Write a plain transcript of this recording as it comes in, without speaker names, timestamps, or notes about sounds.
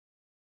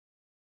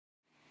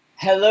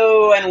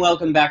Hello and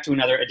welcome back to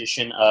another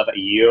edition of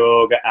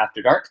Yoga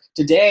After Dark.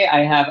 Today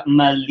I have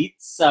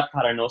Milica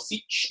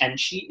Paranosic, and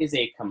she is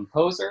a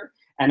composer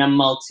and a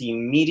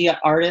multimedia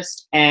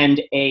artist and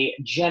a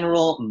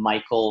general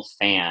Michael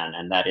fan.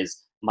 And that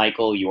is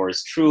Michael,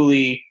 yours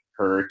truly,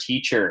 her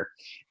teacher.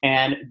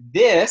 And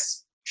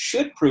this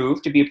should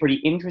prove to be a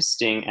pretty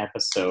interesting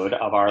episode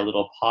of our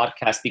little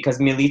podcast because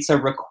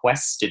Milica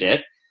requested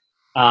it.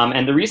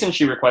 And the reason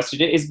she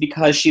requested it is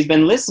because she's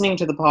been listening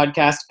to the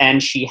podcast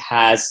and she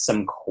has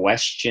some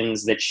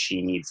questions that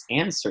she needs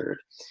answered.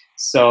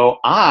 So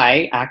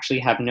I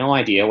actually have no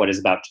idea what is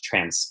about to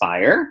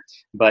transpire,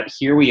 but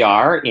here we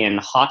are in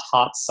hot,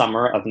 hot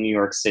summer of New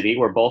York City.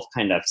 We're both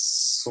kind of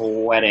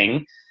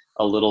sweating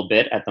a little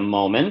bit at the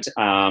moment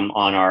on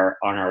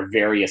our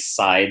various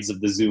sides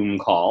of the Zoom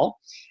call.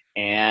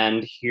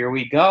 And here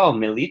we go.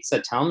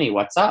 Milica, tell me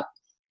what's up.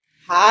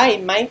 Hi,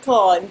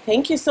 Michael, and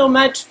thank you so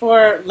much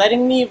for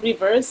letting me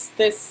reverse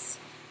this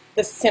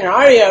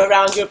scenario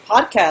around your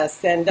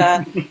podcast.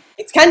 And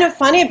it's kind of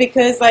funny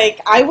because,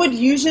 I would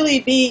usually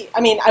be,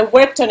 I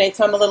worked on it,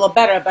 so I'm a little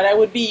better, but I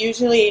would be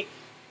usually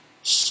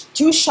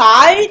too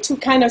shy to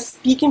kind of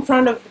speak in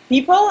front of the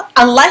people,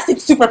 unless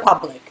it's super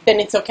public, then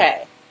it's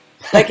okay.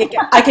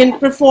 I can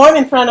perform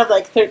in front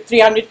of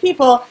 300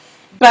 people,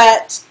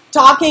 but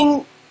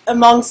talking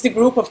amongst a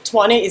group of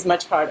 20 is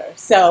much harder.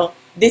 So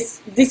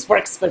this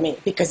works for me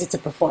because it's a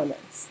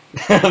performance.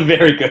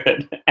 Very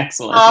good.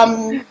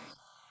 Excellent.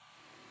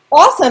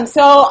 Awesome.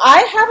 So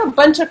I have a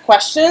bunch of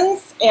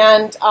questions,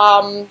 and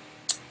I'm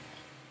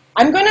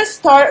going to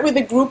start with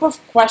a group of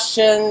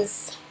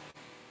questions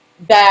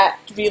that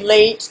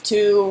relate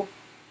to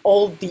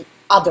all the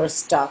other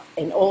stuff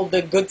and all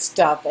the good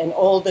stuff and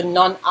all the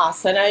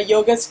non-asana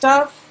yoga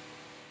stuff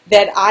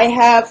that I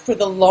have for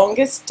the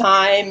longest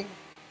time.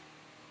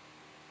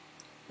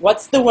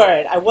 What's the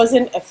word? I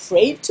wasn't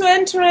afraid to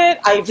enter it.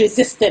 I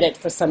resisted it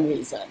for some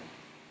reason.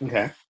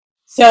 Okay.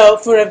 So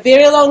for a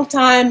very long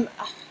time,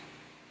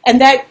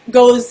 and that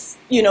goes,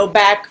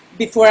 back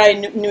before I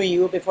knew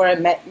you, before I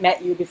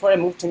met you, before I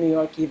moved to New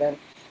York even.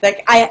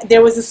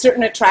 There was a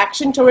certain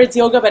attraction towards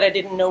yoga, but I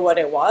didn't know what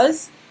it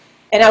was.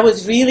 And I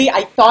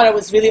thought I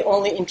was really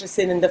only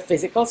interested in the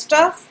physical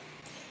stuff.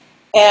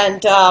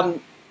 And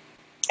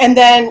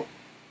then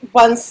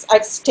once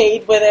I've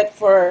stayed with it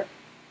for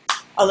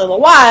a little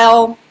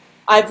while,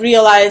 I've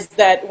realized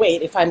that,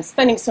 wait, if I'm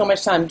spending so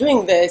much time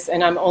doing this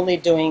and I'm only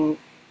doing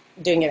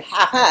it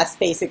half-assed,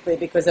 basically,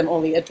 because I'm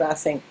only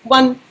addressing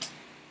one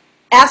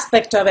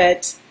aspect of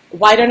it,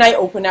 why don't I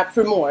open up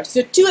for more?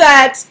 So to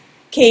that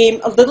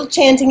came a little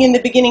chanting in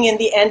the beginning and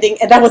the ending,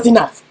 and that was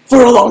enough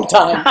for a long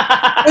time.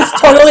 It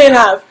was totally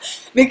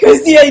enough.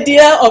 Because the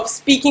idea of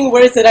speaking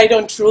words that I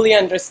don't truly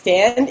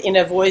understand in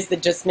a voice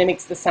that just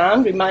mimics the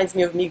sound reminds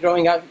me of me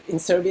growing up in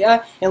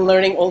Serbia and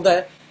learning all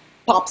the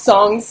pop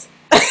songs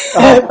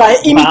by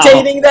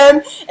imitating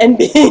them and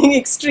being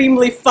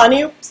extremely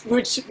funny,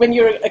 which when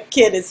you're a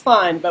kid is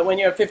fine, but when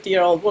you're a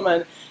 50-year-old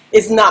woman,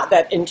 is not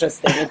that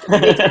interesting.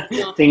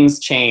 Things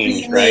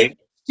change, right?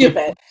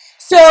 Stupid.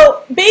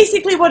 So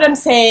basically what I'm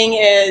saying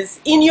is,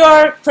 in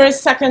your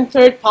first, second,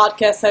 third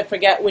podcast, I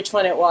forget which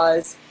one it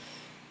was,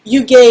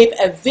 you gave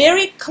a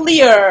very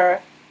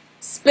clear,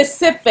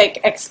 specific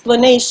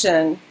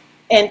explanation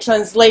and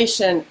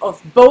translation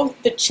of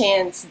both the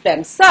chants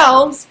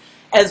themselves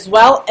as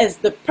well as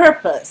the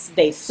purpose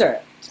they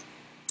served.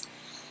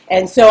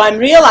 And so I'm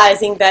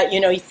realizing that,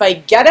 if I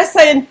get a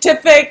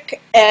scientific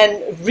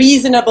and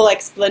reasonable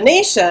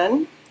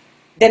explanation,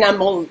 then I'm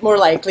more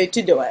likely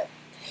to do it.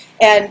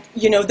 And,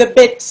 the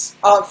bit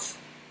of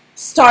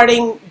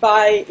starting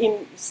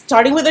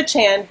with a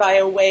chant by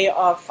a way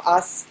of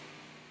us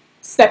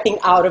stepping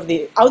out of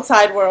the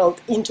outside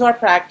world into our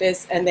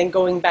practice and then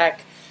going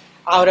back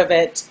out of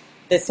it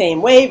the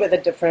same way with a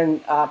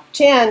different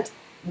chant,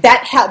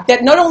 that helped.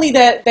 That not only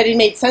that it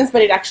made sense,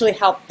 but it actually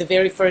helped the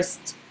very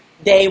first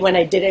day when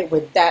I did it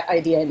with that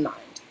idea in mind.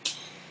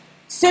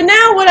 So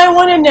now what I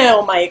want to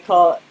know,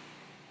 Michael,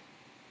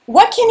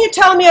 what can you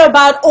tell me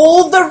about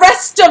all the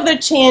rest of the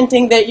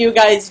chanting that you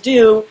guys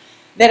do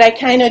that I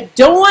kind of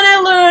don't want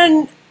to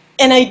learn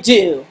and I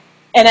do?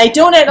 And I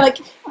don't,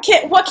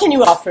 what can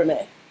you offer me?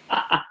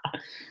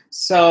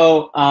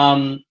 So,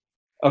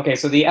 okay,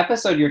 so the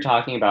episode you're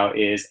talking about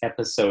is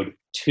episode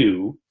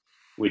 2,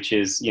 which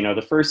is,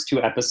 the first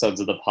 2 episodes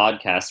of the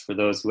podcast, for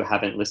those who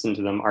haven't listened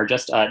to them, are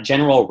just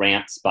general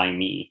rants by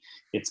me.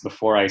 It's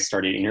before I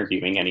started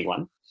interviewing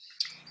anyone.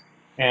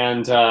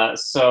 And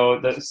so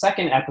the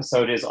second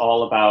episode is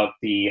all about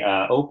the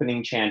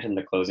opening chant and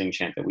the closing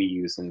chant that we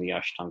use in the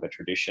Ashtanga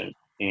tradition.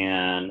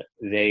 And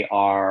they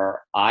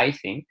are, I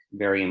think,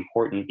 very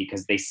important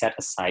because they set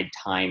aside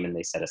time and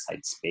they set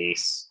aside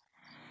space,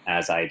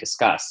 as I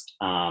discussed.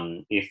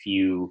 If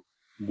you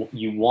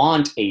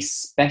want a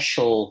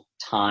special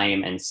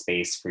time and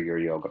space for your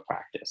yoga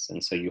practice.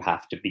 And so you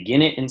have to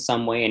begin it in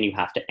some way and you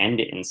have to end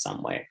it in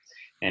some way.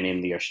 And in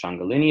the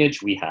Ashtanga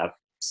lineage, we have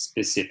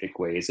specific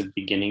ways of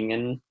beginning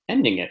and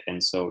ending it.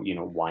 And so,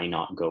 why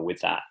not go with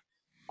that?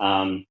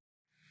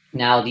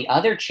 Now, the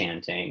other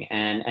chanting,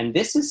 and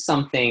this is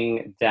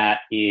something that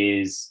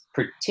is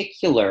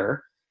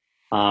particular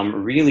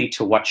really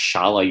to what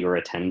shala you're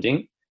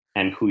attending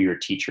and who your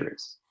teacher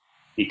is.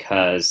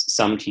 Because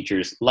some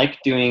teachers like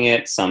doing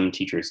it, some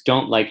teachers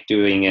don't like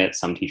doing it,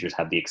 some teachers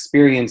have the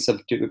experience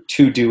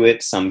to do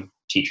it, some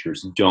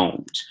teachers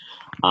don't.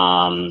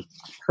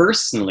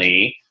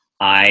 Personally,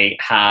 I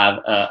have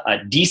a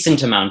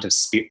decent amount of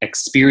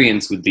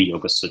experience with the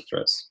Yoga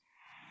Sutras.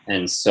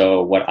 And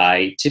so what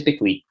I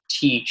typically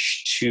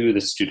teach to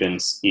the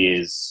students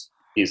is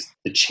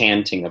the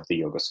chanting of the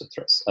Yoga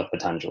Sutras of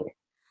Patanjali.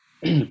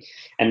 And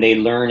they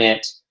learn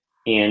it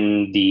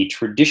in the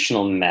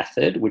traditional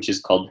method, which is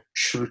called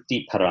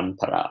Shruti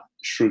Parampara.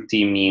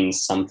 Shruti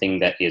means something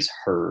that is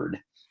heard,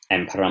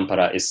 and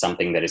Parampara is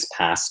something that is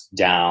passed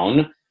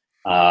down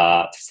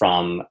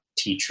from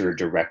teacher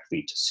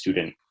directly to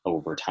student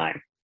over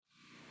time.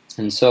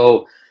 And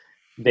so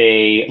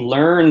they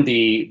learn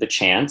the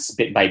chants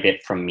bit by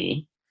bit from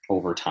me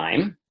over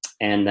time,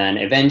 and then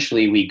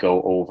eventually we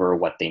go over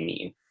what they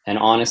mean. And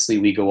honestly,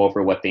 we go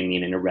over what they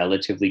mean in a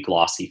relatively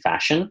glossy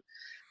fashion,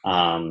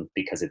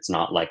 because it's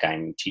not like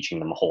I'm teaching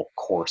them a whole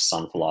course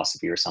on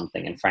philosophy or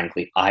something. And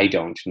frankly, I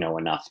don't know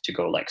enough to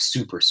go like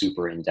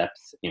super in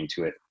depth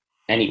into it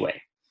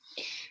anyway.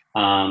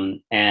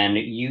 And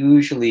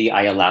usually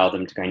I allow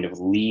them to kind of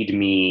lead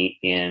me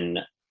in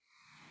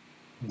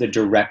the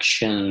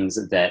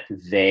directions that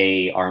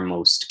they are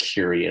most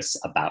curious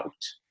about.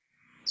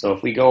 So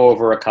if we go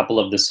over a couple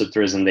of the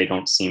sutras and they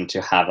don't seem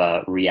to have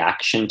a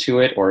reaction to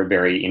it or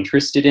very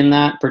interested in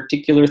that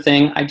particular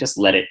thing, I just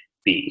let it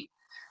be.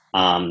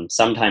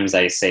 Sometimes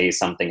I say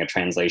something, a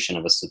translation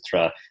of a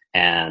sutra,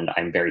 and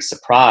I'm very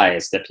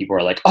surprised that people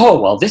are like, oh,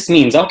 well, this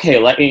means, okay,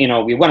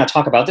 we want to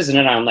talk about this. And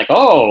then I'm like,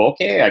 oh,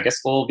 okay, I guess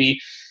we'll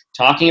be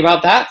talking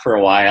about that for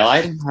a while.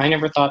 I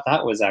never thought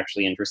that was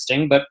actually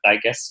interesting, but I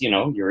guess,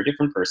 you're a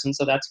different person,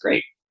 so that's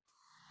great.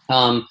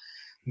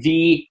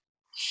 The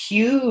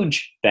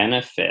huge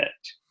benefit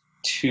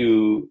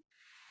to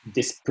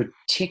this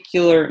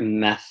particular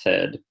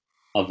method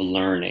of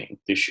learning,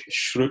 the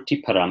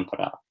Shruti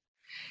Parampara,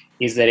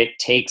 is that it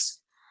takes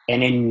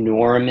an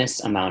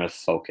enormous amount of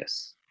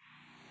focus.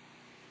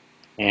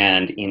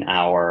 And in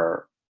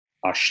our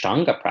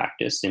Ashtanga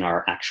practice, in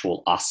our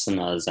actual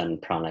asanas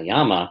and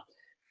pranayama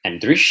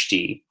and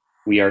drishti,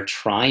 we are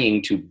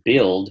trying to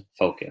build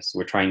focus.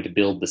 We're trying to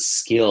build the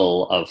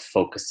skill of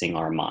focusing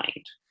our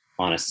mind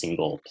on a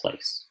single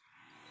place.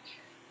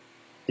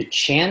 The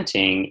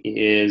chanting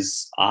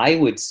is, I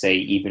would say,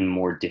 even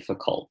more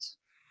difficult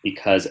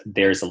because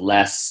there's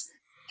less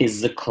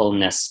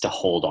physicalness to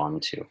hold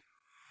on to.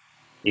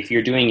 If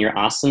you're doing your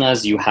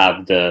asanas, you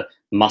have the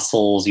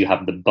muscles, you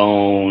have the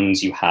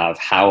bones, you have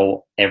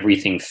how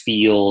everything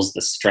feels,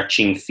 the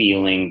stretching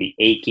feeling, the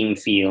aching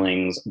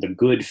feelings, the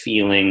good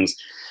feelings.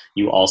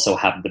 You also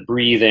have the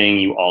breathing,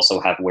 you also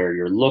have where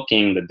you're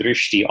looking, the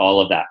drishti, all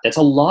of that. That's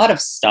a lot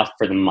of stuff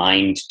for the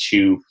mind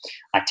to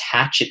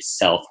attach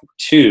itself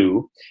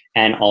to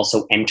and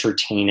also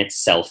entertain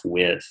itself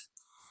with.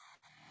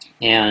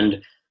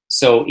 And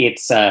so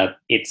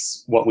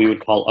it's what we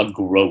would call a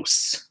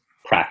gross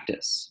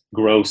practice.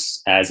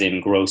 Gross as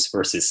in gross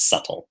versus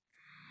subtle.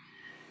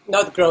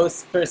 Not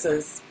gross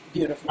versus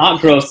beautiful.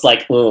 Not gross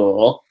like,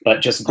 oh,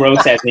 but just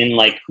gross as in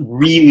like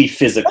really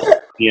physical,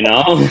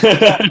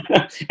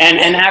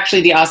 and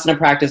actually the asana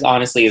practice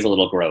honestly is a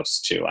little gross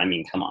too. I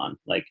mean, come on,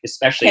 like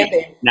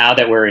especially now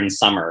that we're in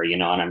summer,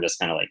 and I'm just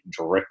kind of like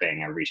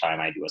dripping every time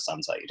I do a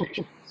sun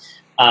salutation.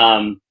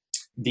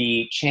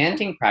 The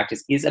chanting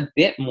practice is a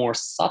bit more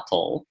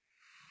subtle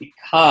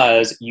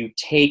because you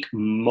take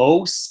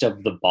most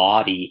of the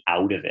body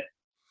out of it.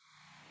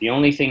 The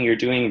only thing you're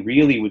doing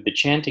really with the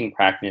chanting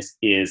practice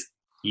is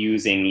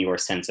using your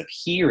sense of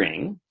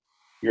hearing,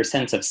 your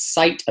sense of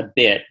sight a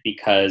bit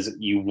because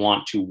you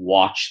want to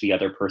watch the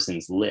other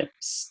person's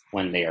lips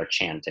when they are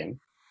chanting,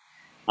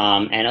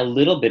 and a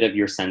little bit of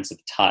your sense of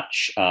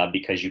touch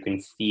because you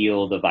can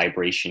feel the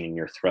vibration in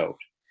your throat.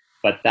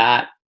 But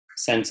that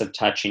sense of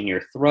touch in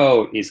your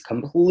throat is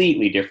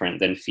completely different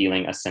than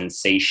feeling a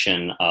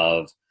sensation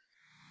of,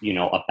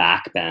 a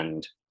back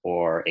bend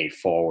or a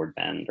forward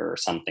bend or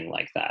something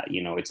like that.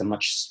 It's a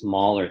much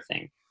smaller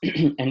thing.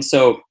 And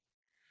so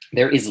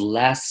there is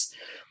less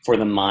for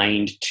the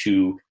mind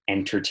to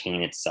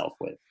entertain itself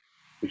with,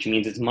 which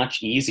means it's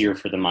much easier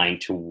for the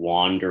mind to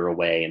wander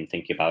away and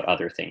think about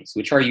other things,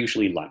 which are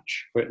usually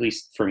lunch, or at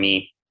least for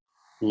me,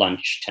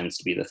 lunch tends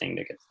to be the thing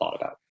that gets thought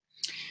about.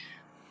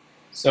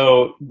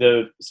 So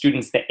the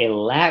students that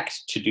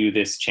elect to do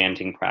this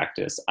chanting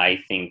practice, I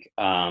think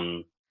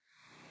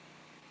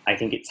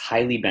it's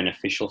highly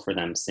beneficial for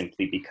them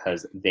simply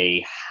because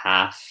they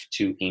have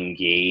to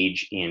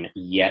engage in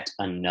yet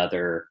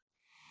another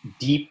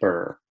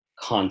deeper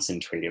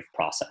concentrative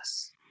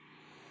process.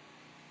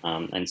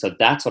 And so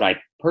that's what I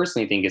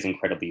personally think is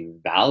incredibly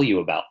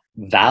valuable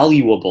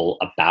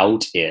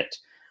about it.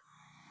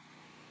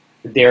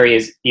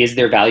 Is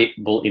there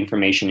valuable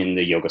information in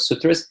the Yoga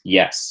Sutras?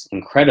 Yes,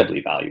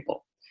 incredibly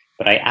valuable.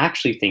 But I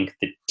actually think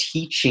the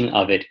teaching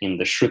of it in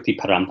the Shruti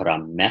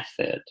Parampara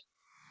method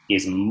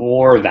is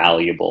more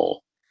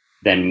valuable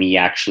than me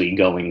actually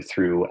going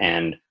through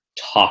and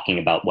talking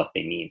about what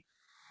they mean,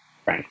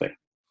 frankly.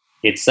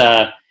 It's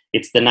the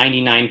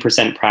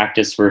 99%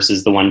 practice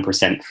versus the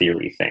 1%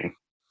 theory thing.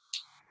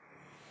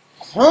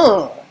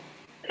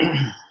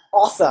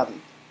 Awesome.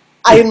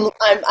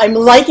 I'm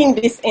liking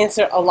this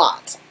answer a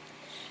lot.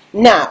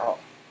 Now,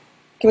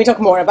 can we talk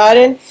more about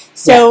it?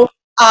 So,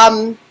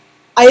 yeah.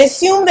 I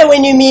assume that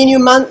when you mean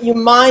your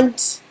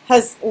mind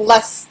has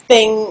less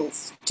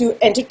things to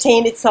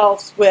entertain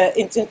itself with,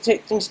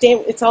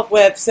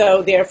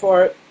 so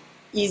therefore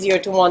easier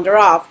to wander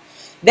off.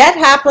 That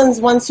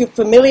happens once you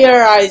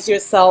familiarize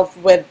yourself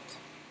with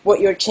what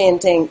you're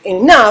chanting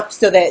enough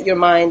so that your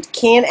mind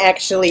can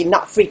actually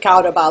not freak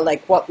out about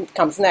like what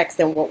comes next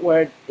and what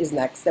word is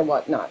next and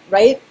what not,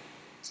 right?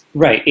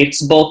 Right.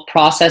 It's both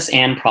process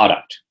and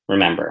product,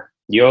 remember.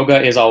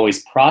 Yoga is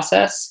always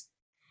process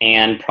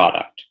and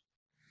product.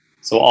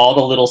 So all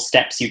the little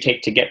steps you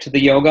take to get to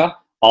the yoga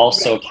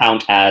also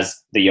count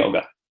as the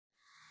yoga.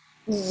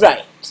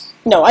 Right.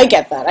 No, I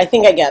get that. I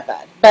think I get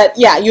that. But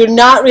yeah, you're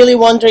not really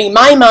wandering.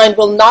 My mind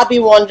will not be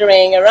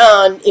wandering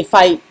around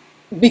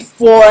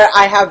before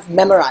I have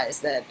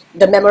memorized it.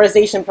 The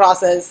memorization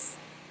process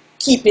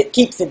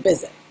keeps it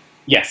busy.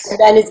 Yes. And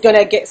then it's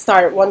going to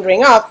start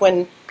wandering off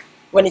when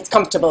it's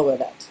comfortable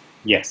with it.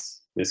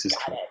 Yes, this is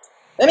correct.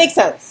 That makes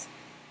sense.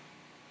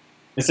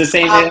 It's the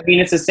same.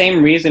 It's the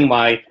same reason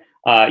why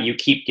you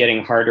keep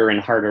getting harder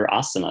and harder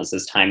asanas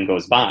as time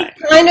goes by.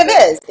 It kind of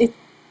is.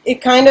 It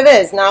kind of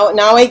is.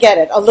 Now I get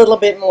it a little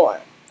bit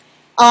more.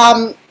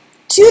 To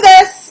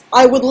this,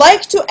 I would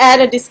like to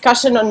add a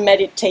discussion on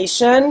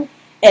meditation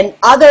and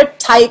other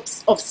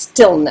types of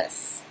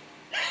stillness.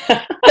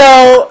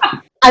 So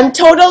I'm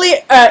totally,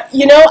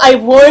 I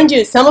warned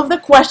you, some of the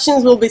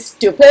questions will be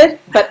stupid,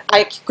 but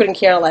I couldn't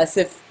care less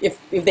if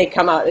they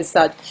come out as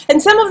such.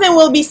 And some of them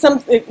will be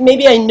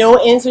maybe I know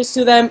answers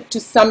to them to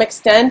some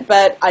extent,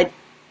 but I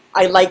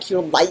like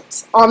your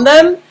light on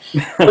them,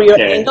 or your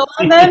angle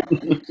on them.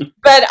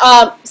 But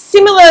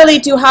similarly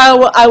to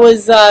how I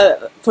was,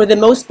 for the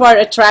most part,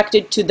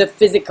 attracted to the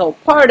physical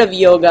part of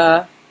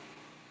yoga,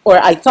 or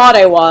I thought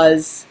I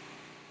was,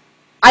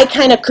 I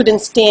kind of couldn't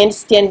staying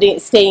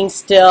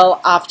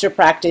still after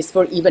practice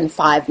for even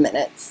 5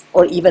 minutes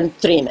or even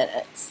 3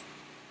 minutes.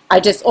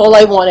 All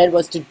I wanted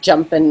was to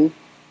jump and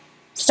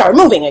start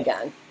moving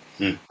again.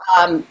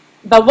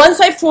 But once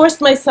I forced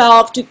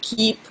myself to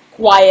keep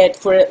quiet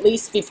for at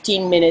least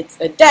 15 minutes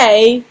a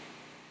day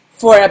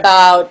for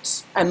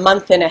about a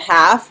month and a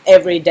half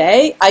every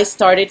day, I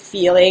started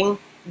feeling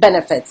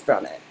benefits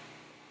from it.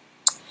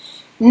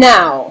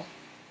 Now,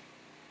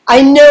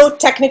 I know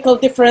technical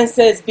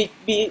differences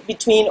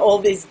between all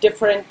these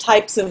different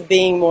types of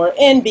being more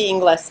in, being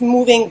less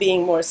moving,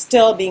 being more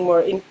still, being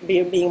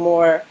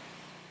more,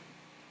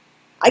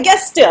 I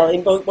guess still,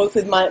 in both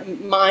with my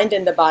mind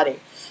and the body.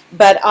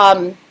 But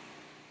I'm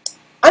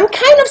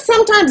kind of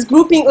sometimes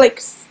grouping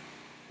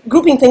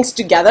things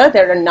together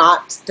that are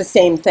not the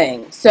same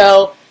thing.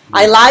 So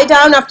I lie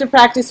down after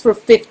practice for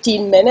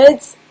 15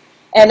 minutes,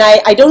 and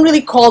I don't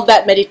really call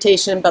that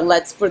meditation, but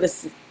let's for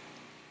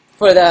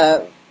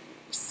the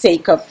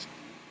sake of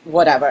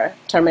whatever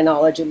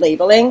terminology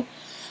labeling.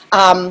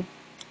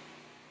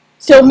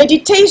 So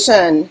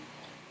meditation,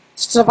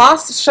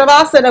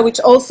 Shavasana, which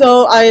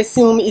also I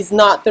assume is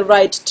not the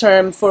right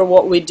term for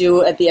what we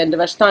do at the end of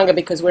Ashtanga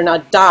because we're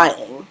not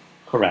dying.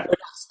 Correct.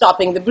 We're not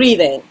stopping the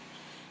breathing.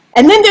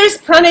 And then there's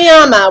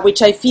pranayama,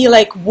 which I feel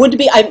like would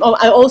be, I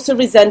also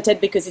resent it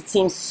because it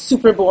seems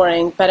super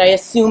boring, but I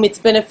assume it's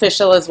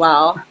beneficial as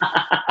well.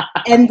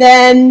 And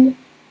then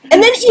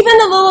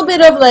even a little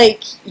bit of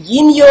like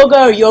yin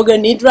yoga or yoga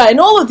nidra and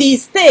all of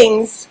these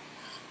things,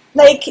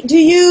 like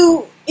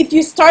if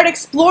you start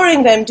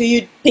exploring them, do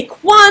you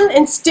pick one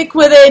and stick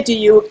with it?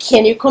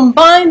 Can you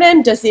combine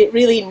them? Does it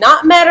really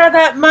not matter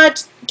that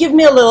much? Give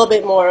me a little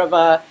bit more of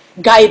a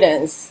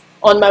guidance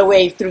on my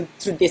way through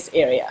this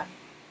area.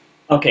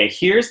 Okay,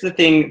 here's the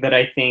thing that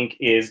I think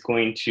is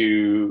going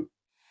to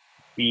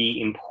be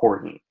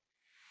important.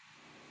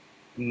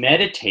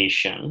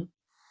 Meditation,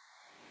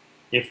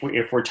 if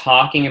we're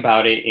talking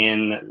about it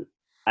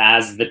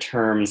as the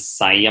term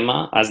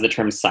sayama.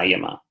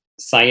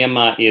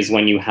 Sayama is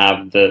when you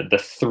have the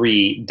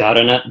three,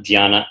 dharana,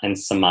 dhyana, and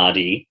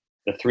samadhi,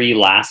 the three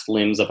last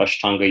limbs of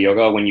Ashtanga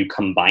Yoga. When you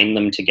combine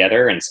them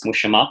together and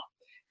smoosh them up,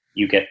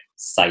 you get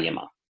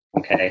sayama,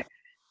 okay?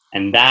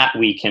 And that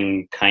we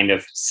can kind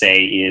of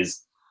say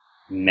is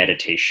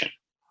meditation,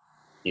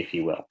 if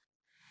you will.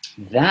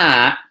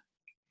 That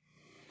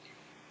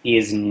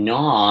is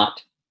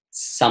not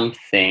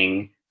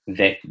something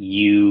that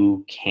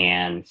you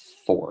can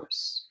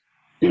force.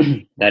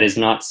 That is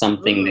not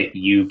something that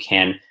you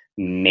can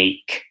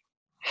make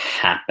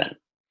happen.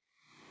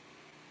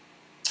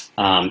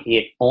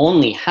 It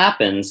only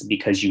happens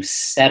because you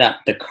set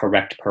up the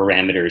correct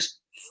parameters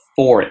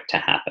for it to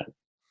happen.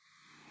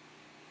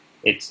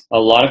 It's a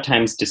lot of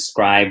times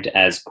described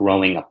as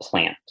growing a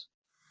plant.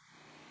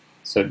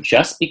 So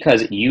just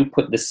because you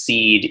put the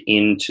seed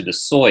into the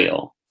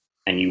soil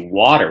and you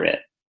water it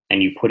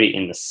and you put it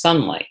in the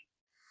sunlight,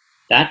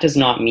 that does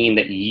not mean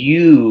that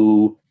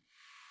you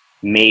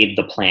made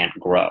the plant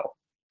grow.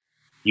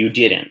 You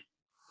didn't.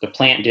 The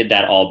plant did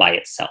that all by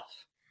itself.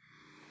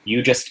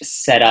 You just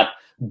set up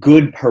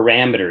good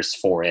parameters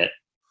for it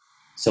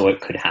so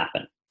it could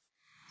happen.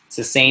 It's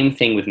the same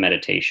thing with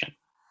meditation.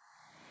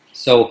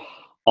 So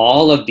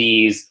all of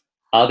these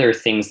other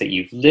things that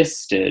you've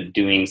listed,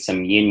 doing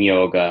some yin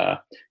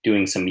yoga,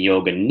 doing some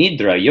yoga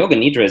nidra. Yoga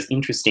nidra is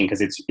interesting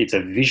because it's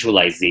a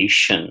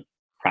visualization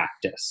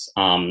practice.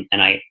 And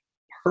I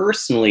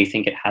personally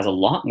think it has a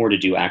lot more to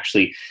do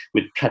actually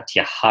with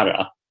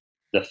pratyahara,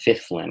 the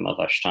fifth limb of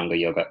Ashtanga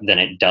Yoga, than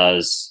it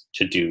does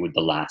to do with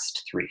the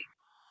last three.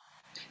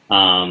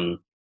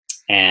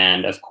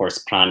 And of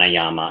course,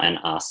 pranayama and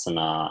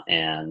asana,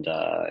 and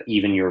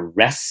even your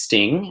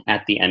resting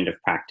at the end of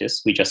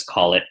practice. We just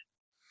call it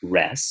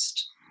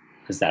rest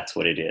because that's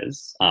what it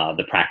is.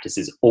 The practice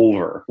is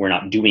over. We're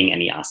not doing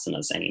any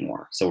asanas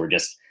anymore. So we're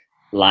just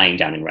lying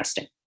down and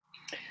resting.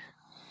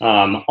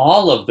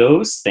 All of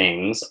those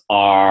things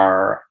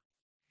are,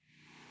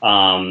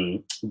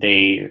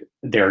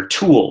 they're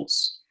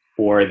tools,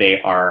 or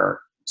they are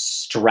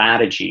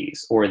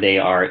strategies, or they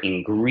are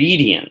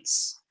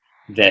ingredients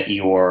that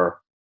you're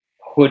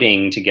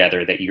putting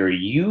together, that you're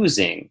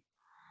using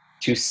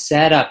to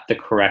set up the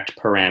correct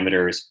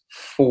parameters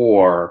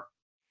for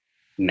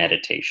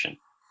meditation.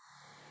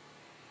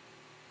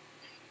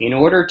 In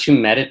order to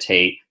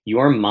meditate,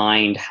 your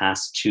mind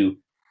has to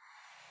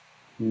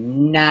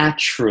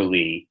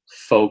naturally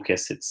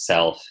focus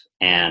itself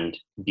and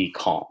be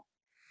calm.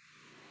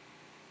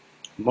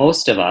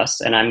 Most of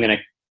us, and I'm going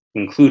to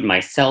include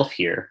myself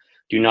here,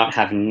 do not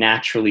have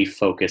naturally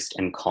focused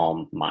and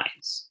calm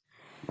minds.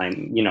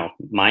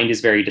 Mind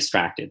is very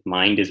distracted.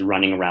 Mind is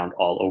running around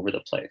all over the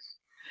place.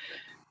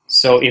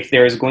 So if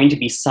there is going to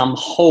be some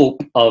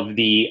hope of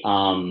the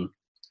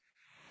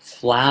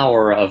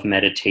flower of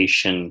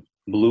meditation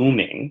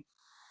blooming,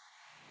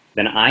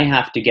 then I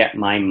have to get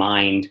my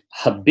mind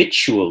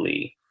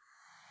habitually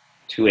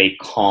to a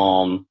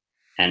calm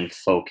and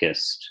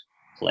focused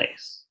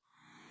place.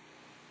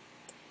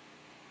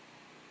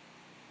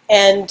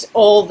 And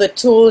all the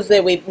tools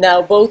that we've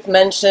now both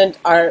mentioned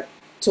are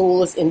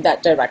tools in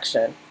that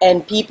direction.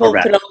 And people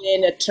Correct. throw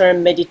in a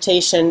term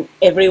meditation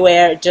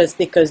everywhere just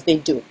because they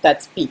do.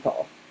 That's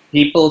people.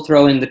 People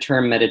throw in the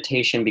term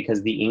meditation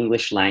because the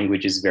English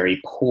language is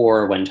very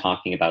poor when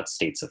talking about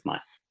states of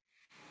mind.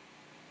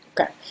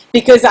 Okay,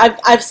 because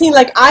I've seen,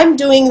 like, I'm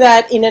doing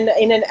that in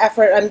an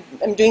effort.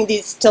 I'm doing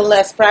these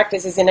stillness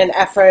practices in an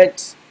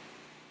effort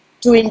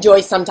to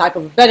enjoy some type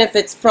of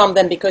benefits from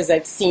them because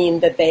I've seen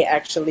that they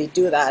actually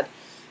do that.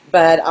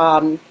 But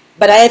I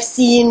have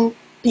seen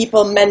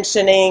people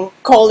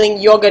calling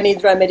yoga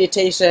nidra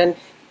meditation.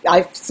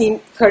 I've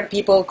heard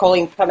people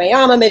calling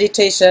pranayama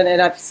meditation,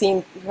 and I've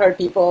heard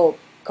people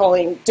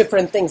calling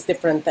different things.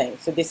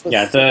 So this was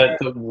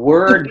the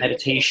word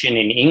meditation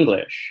in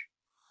English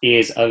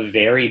is a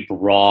very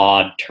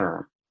broad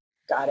term.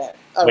 Got it.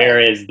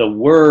 Whereas the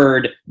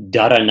word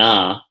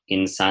dharana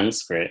in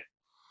Sanskrit,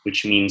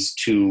 which means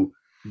to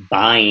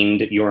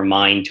bind your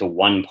mind to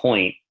one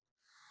point,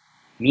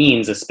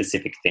 means a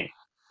specific thing.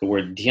 The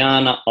word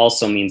dhyana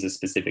also means a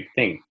specific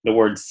thing. The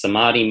word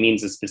samadhi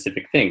means a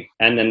specific thing.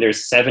 And then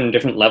there's 7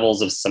 different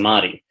levels of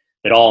samadhi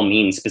that all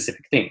mean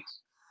specific things.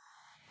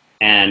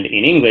 And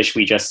in English,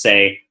 we just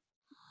say,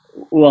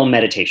 well,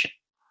 meditation.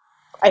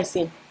 I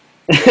see.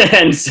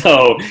 and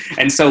so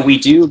we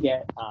do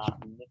get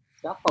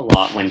mixed up a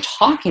lot when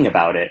talking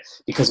about it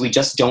because we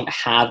just don't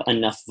have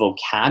enough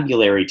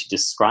vocabulary to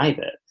describe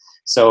it.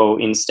 So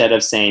instead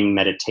of saying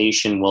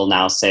meditation, we'll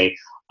now say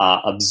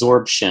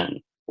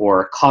absorption,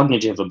 or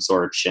cognitive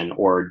absorption,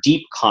 or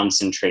deep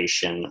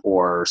concentration,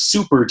 or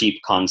super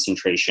deep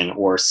concentration,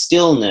 or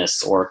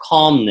stillness, or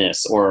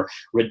calmness, or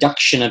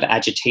reduction of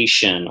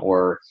agitation,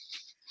 or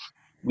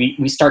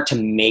we start to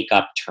make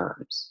up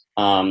terms.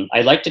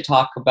 I like to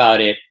talk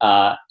about it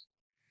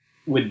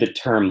with the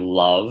term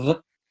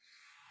love,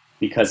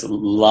 because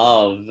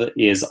love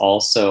is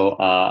also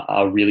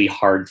a really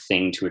hard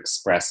thing to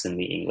express in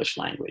the English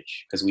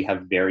language because we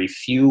have very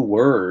few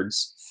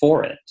words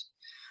for it.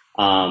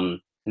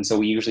 And so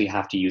we usually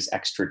have to use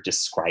extra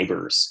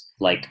describers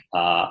like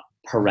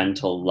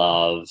parental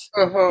love,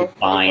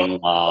 divine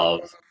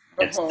love,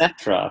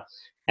 etc.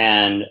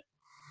 And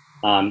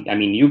I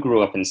mean, you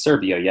grew up in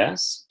Serbia,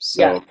 yes?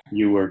 So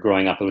you were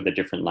growing up with a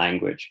different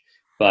language.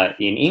 But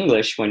in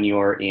English, when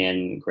you're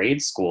in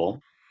grade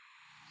school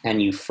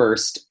and you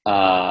first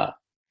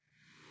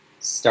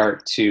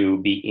start to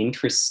be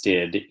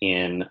interested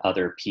in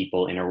other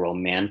people in a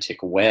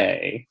romantic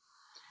way,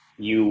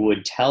 you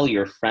would tell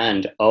your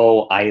friend,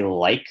 oh, I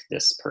like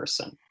this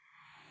person.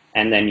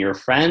 And then your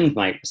friend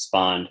might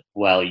respond,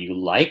 well, you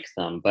like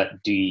them,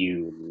 but do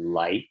you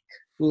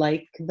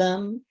like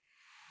them?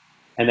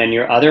 And then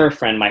your other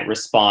friend might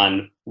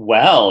respond,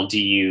 well, do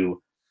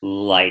you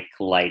like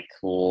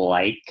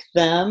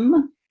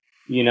them?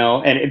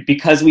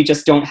 because we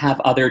just don't have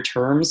other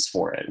terms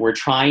for it. We're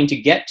trying to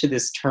get to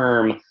this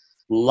term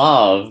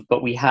love,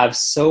 but we have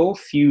so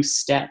few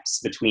steps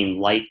between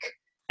like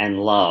and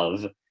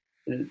love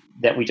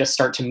that we just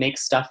start to make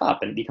stuff up,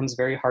 and it becomes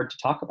very hard to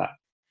talk about.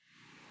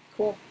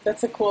 Cool.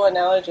 That's a cool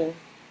analogy.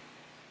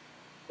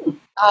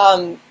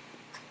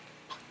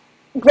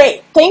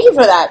 Great. Thank you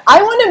for that.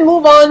 I want to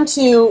move on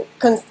to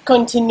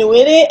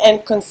continuity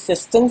and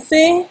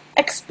consistency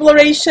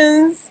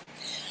explorations.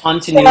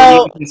 Continuity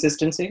and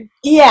consistency?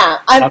 Yeah.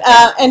 Okay.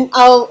 And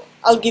I'll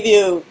give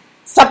you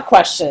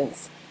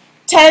sub-questions.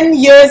 10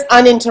 years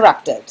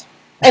uninterrupted.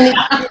 And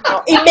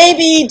it may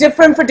be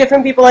different for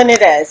different people, and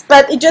it is.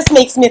 But it just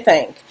makes me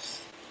think.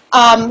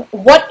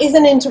 What is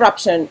an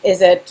interruption?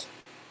 Is it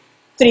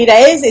 3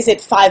 days? Is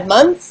it 5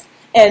 months?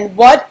 And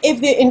what if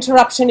the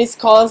interruption is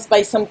caused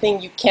by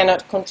something you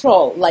cannot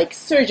control, like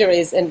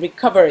surgeries and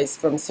recoveries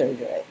from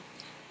surgery?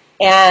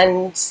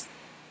 And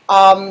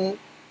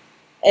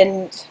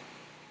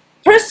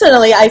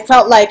personally, I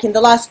felt like in the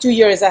last 2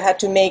 years I had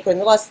to make, or in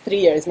the last 3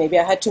 years maybe,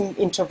 I had to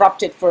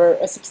interrupt it for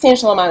a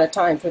substantial amount of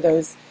time for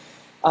those,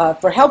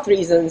 for health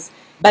reasons.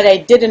 But I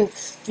didn't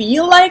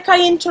feel like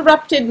I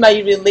interrupted my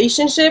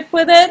relationship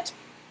with it.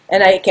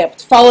 And I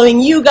kept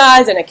following you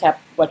guys, and I kept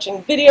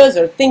watching videos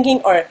or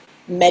thinking or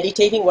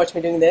meditating. Watch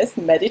me doing this,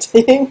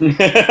 meditating.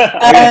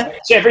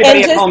 So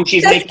everybody at home,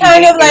 she's making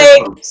kind of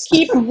like quotes.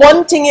 Keep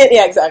wanting it.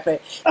 Yeah, exactly.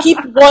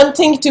 Keep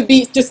wanting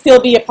to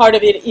still be a part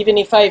of it, even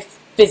if I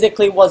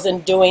physically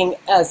wasn't doing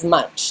as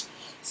much.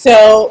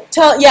 So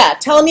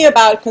tell me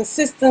about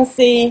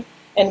consistency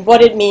and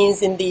what it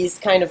means in these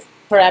kind of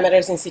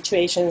parameters and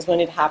situations when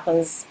it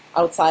happens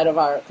outside of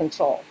our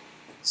control.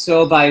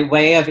 So by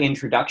way of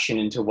introduction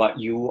into what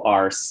you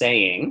are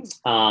saying,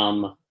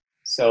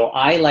 so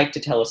I like to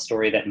tell a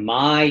story that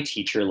my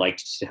teacher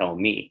liked to tell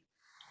me,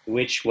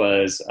 which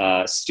was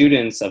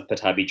students of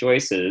Pattabhi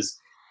Jois's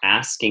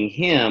asking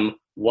him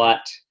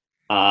what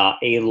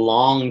a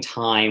long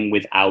time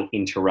without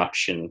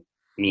interruption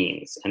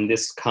means. And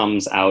this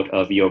comes out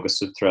of Yoga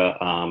Sutra,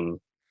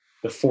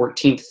 the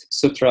 14th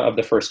sutra of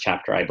the first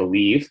chapter, I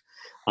believe.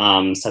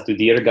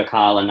 Satudirga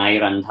kala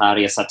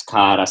nairantarya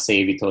satkara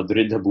sevito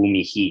dridha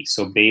bhumihi.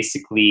 So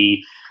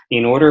basically,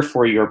 in order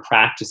for your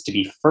practice to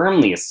be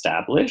firmly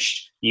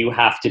established, you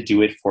have to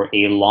do it for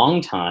a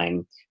long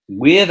time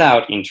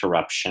without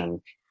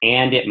interruption,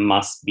 and it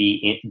must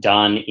be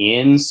done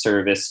in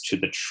service to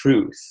the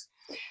truth.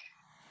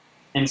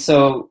 And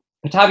so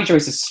Pattabhi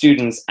Jois's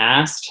students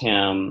asked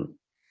him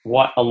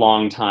what a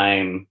long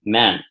time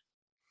meant,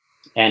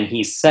 and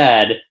he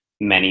said,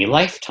 many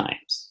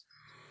lifetimes.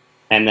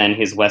 And then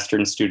his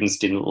Western students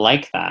didn't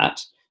like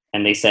that.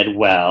 And they said,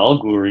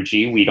 well,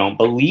 Guruji, we don't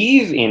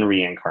believe in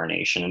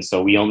reincarnation. And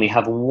so we only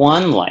have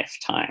one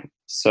lifetime.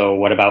 So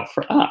what about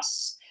for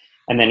us?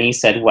 And then he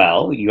said,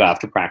 well, you have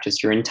to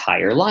practice your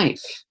entire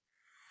life.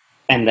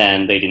 And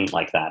then they didn't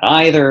like that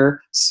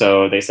either.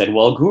 So they said,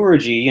 well,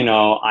 Guruji,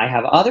 I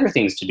have other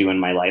things to do in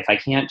my life. I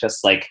can't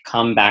just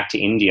come back to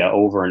India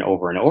over and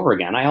over and over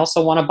again. I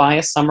also want to buy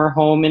a summer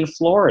home in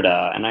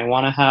Florida, and I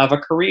want to have a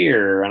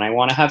career, and I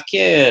want to have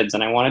kids,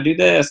 and I want to do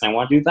this, and I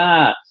want to do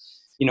that.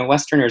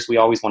 Westerners, we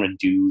always want to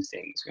do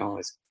things. We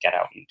always get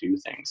out and do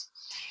things.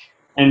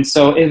 And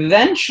so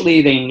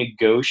eventually they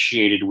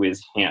negotiated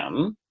with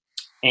him,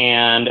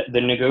 and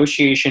the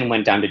negotiation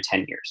went down to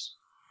 10 years.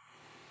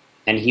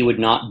 And he would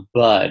not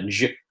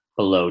budge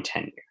below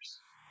 10 years.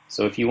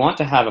 So if you want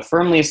to have a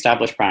firmly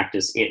established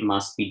practice, it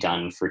must be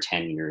done for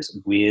 10 years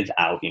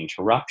without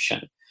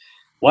interruption.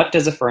 What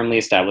does a firmly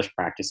established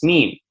practice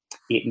mean?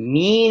 It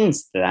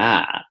means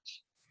that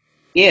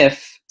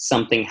if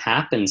something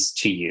happens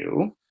to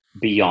you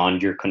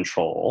beyond your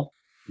control,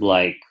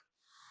 like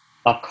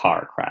a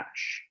car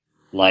crash,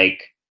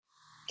 like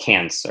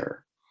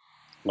cancer,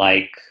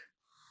 like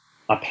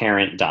a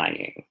parent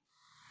dying,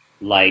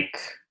 like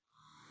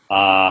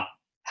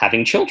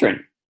having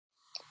children,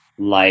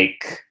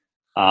 like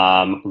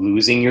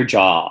losing your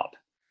job,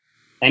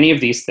 any of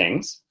these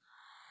things,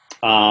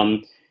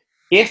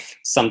 if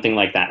something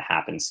like that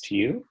happens to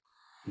you,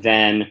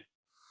 then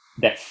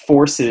that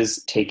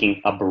forces taking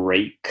a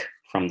break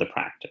from the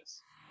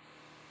practice.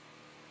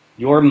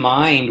 Your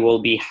mind will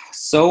be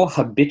so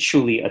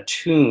habitually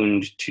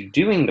attuned to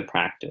doing the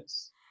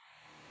practice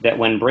that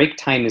when break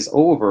time is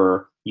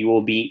over, you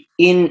will be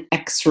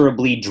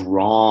inexorably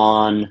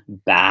drawn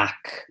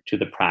back to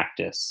the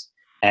practice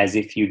as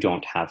if you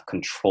don't have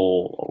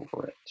control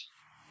over it.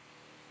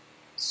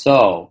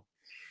 So,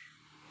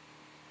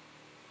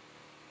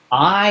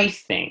 I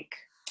think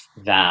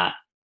that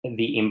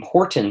the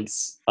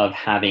importance of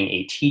having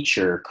a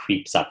teacher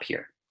creeps up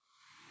here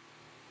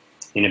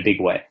in a big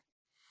way.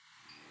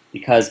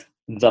 Because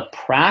the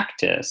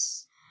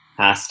practice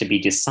has to be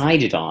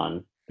decided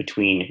on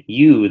between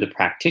you, the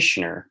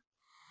practitioner,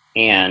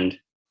 and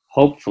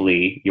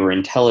hopefully your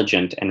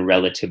intelligent and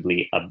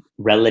relatively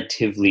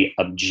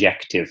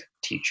objective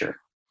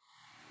teacher.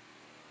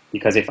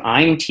 Because if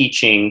I'm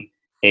teaching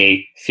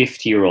a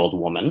 50-year-old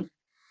woman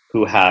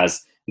who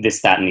has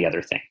this, that, and the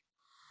other thing,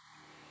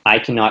 I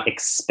cannot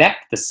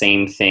expect the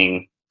same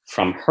thing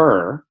from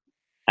her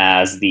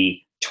as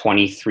the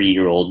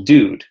 23-year-old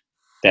dude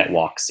that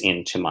walks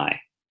into my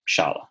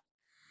shala,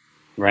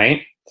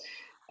 right?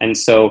 And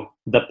so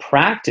the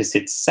practice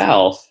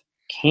itself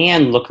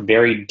can look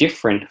very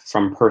different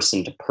from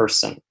person to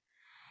person.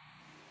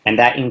 And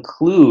that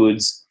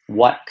includes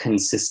what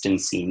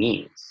consistency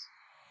means.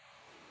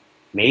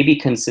 Maybe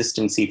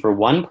consistency for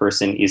one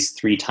person is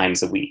 3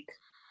 times a week,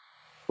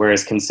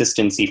 whereas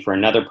consistency for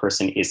another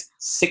person is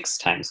 6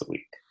 times a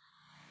week,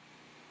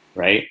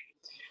 right?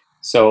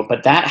 So,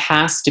 but that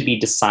has to be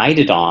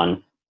decided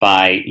on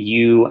by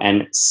you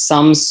and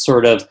some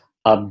sort of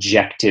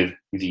objective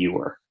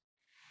viewer,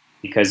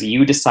 because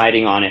you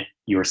deciding on it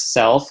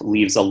yourself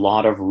leaves a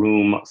lot of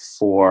room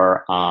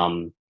for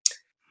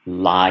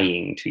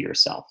lying to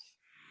yourself,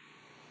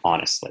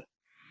 honestly.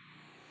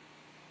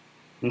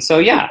 And so,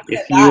 yeah,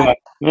 if you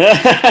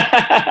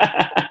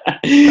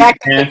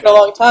practiced it for a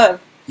long time.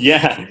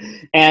 Yeah,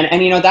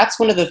 and you know, that's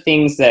one of the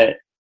things that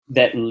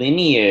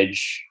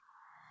lineage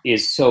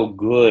is so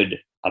good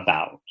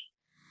about,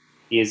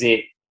 is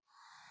it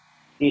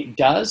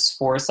does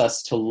force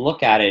us to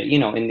look at it. You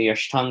know, in the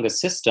Ashtanga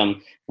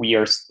system, we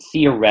are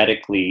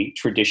theoretically,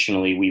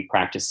 traditionally, we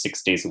practice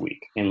 6 days a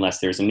week, unless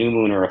there's a new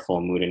moon or a full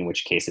moon, in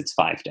which case it's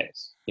 5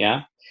 days.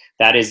 Yeah,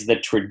 that is the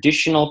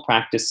traditional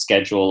practice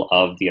schedule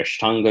of the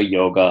Ashtanga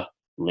yoga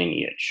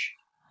lineage.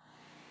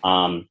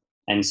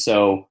 And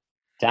so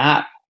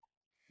that,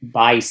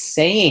 by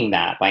saying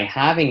that, by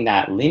having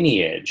that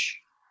lineage,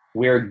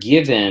 we're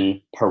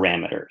given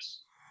parameters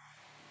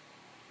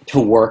to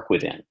work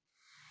within.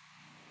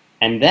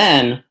 And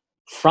then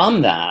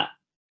from that,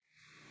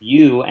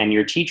 you and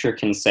your teacher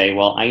can say,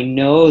 well, I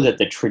know that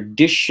the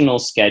traditional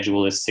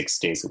schedule is 6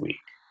 days a week.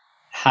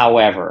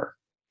 However,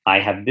 I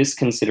have this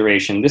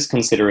consideration, this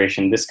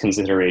consideration, this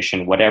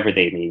consideration, whatever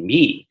they may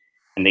be.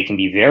 And they can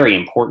be very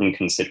important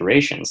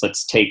considerations.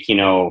 Let's take, you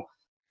know,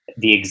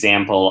 the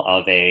example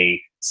of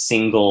a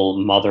single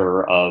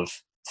mother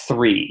of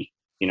 3.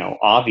 You know,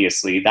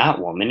 obviously that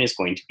woman is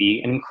going to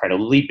be an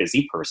incredibly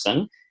busy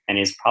person and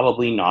is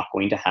probably not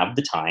going to have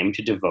the time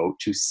to devote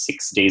to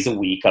 6 days a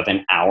week of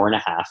an hour and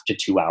a half to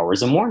 2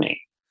 hours a morning.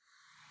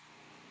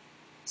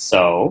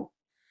 So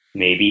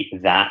maybe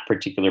that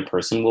particular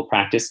person will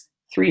practice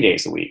 3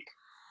 days a week.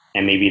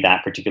 And maybe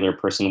that particular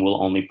person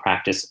will only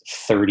practice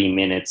 30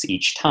 minutes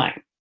each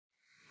time.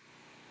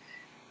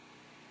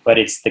 But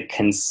it's the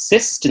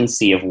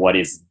consistency of what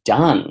is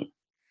done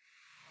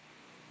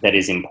that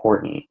is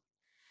important.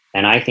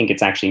 And I think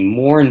it's actually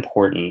more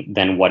important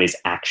than what is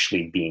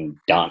actually being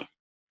done.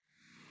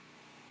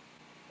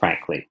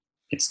 Frankly,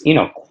 it's, you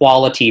know,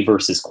 quality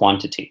versus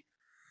quantity.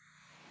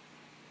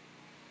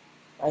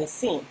 I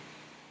see.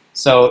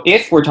 So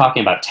if we're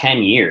talking about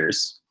 10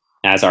 years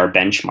as our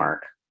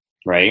benchmark,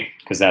 right?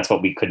 Because that's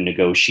what we could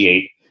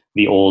negotiate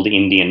the old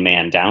Indian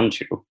man down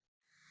to,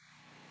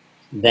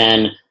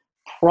 then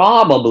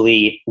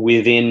probably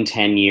within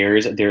 10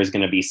 years, there's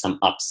going to be some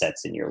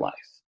upsets in your life.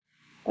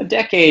 A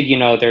decade, you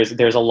know,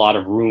 there's a lot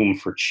of room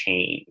for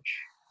change.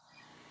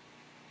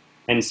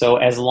 And so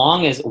as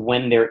long as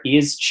when there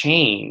is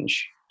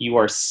change, you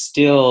are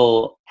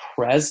still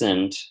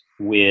present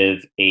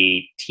with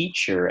a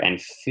teacher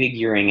and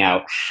figuring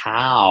out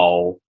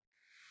how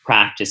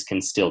practice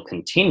can still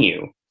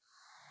continue,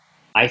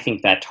 I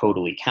think that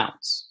totally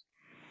counts.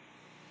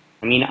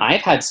 I mean,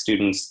 I've had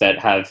students that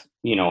have,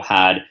 you know,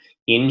 had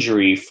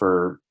injury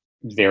for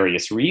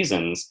various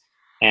reasons,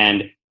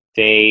 and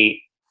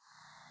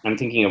I'm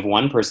thinking of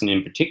one person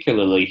in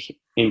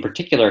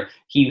particular,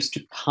 he used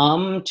to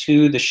come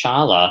to the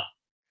shala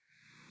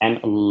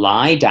and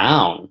lie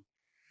down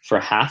for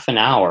half an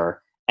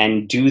hour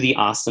and do the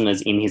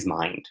asanas in his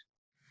mind.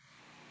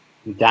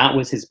 That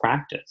was his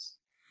practice.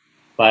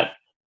 But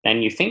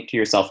then you think to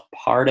yourself,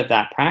 part of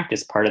that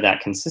practice, part of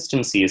that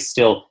consistency is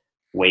still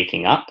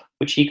waking up,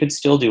 which he could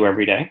still do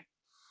every day,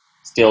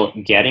 still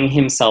getting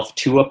himself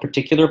to a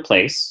particular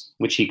place,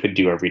 which he could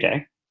do every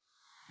day,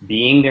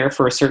 being there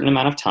for a certain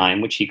amount of time,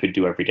 which he could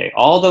do every day.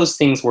 All those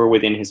things were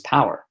within his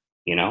power,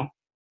 you know,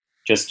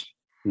 just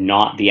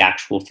not the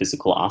actual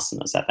physical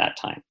asanas at that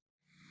time.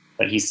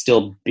 But he's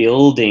still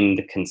building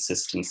the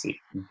consistency,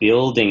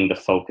 building the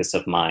focus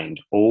of mind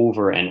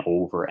over and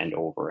over and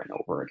over and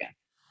over again.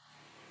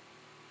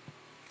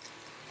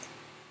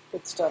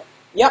 Good stuff.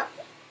 Yep.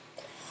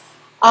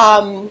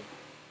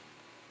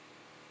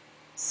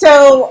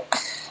 So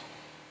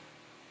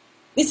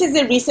this is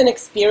a recent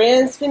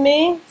experience for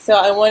me. So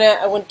I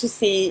want to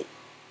see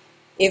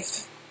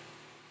if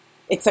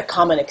it's a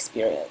common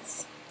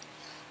experience.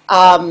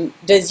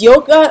 Does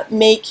yoga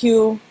make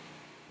you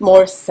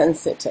more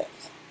sensitive?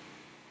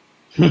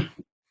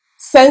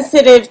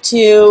 Sensitive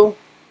to,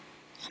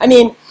 I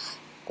mean,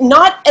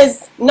 not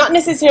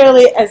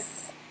necessarily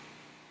as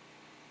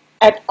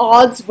at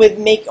odds with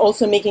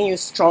also making you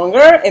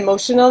stronger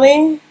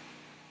emotionally,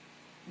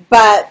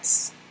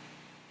 but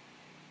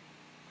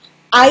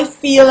I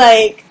feel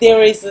like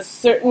there is a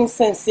certain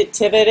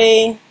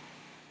sensitivity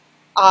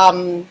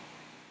that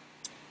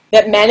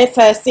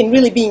manifests in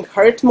really being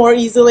hurt more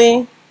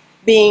easily,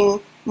 being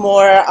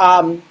more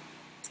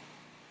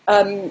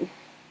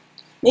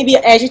maybe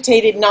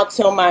agitated, not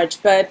so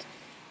much, but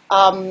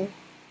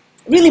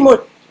really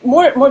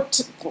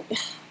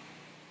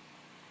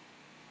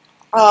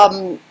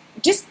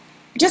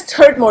just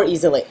hurt more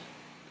easily.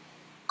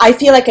 I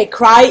feel like I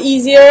cry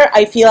easier.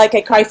 I feel like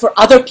I cry for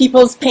other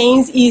people's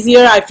pains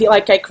easier. I feel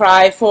like I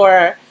cry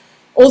for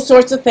all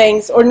sorts of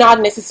things, or not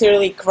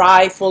necessarily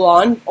cry full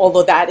on,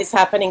 although that is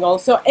happening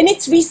also. And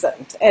it's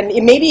recent. And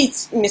maybe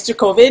it's Mr.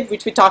 COVID,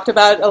 which we talked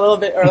about a little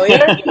bit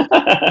earlier.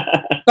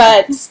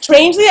 But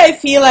strangely, I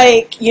feel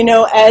like,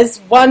 as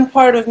one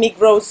part of me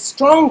grows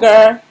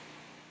stronger,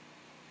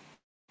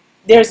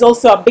 there's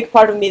also a big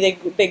part of me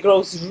that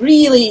grows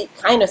really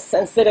kind of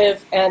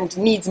sensitive and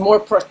needs more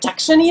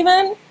protection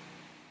even.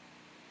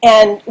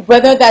 And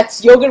whether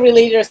that's yoga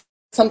related or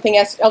something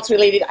else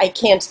related, I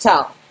can't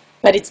tell.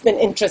 But it's been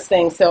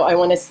interesting, so I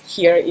want to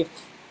hear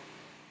if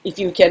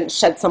you can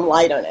shed some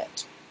light on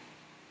it.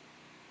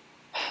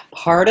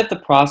 Part of the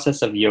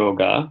process of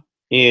yoga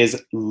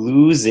is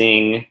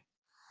losing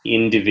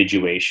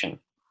individuation.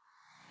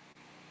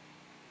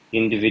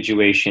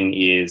 Individuation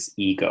is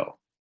ego.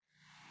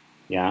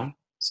 Yeah?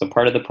 So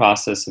part of the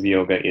process of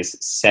yoga is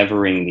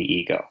severing the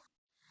ego.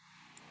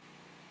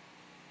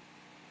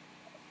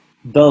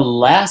 The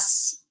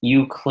less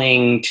you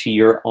cling to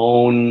your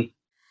own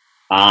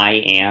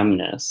I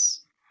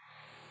amness,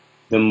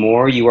 the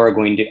more you are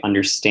going to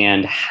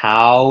understand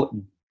how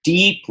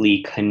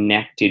deeply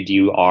connected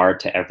you are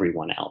to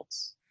everyone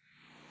else.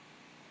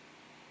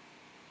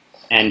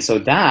 And so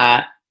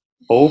that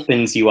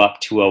opens you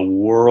up to a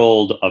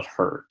world of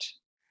hurt,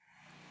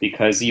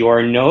 because you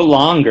are no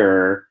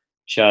longer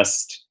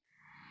just,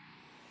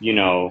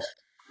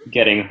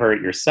 getting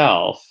hurt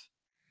yourself.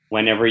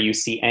 Whenever you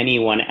see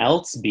anyone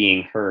else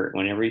being hurt,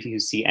 whenever you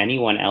see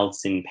anyone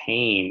else in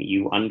pain,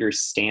 you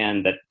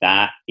understand that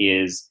that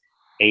is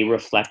a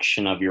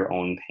reflection of your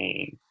own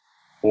pain,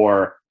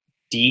 or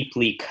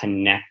deeply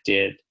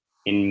connected,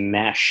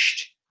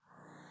 enmeshed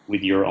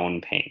with your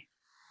own pain.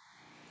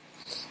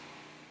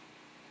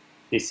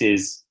 This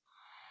is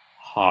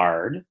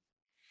hard,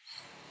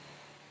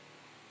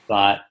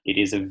 but it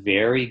is a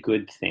very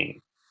good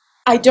thing.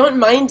 I don't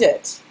mind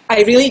it.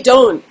 I really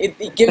don't.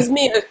 It gives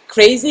me a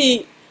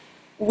crazy,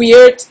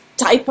 weird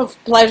type of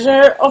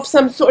pleasure of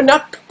some sort.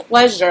 Not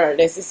pleasure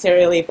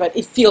necessarily, but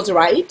it feels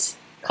right.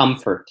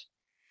 Comfort.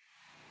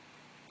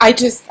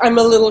 I'm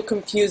a little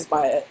confused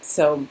by it,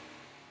 so...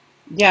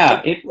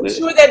 Yeah,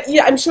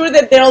 I'm sure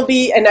that there'll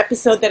be an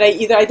episode that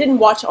I didn't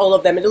watch all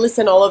of them. I didn't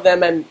listen to all of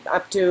them. I'm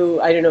up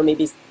to, I don't know,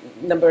 maybe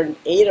number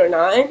 8 or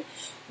 9.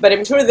 But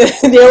I'm sure that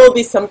there will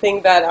be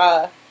something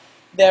that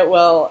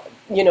will,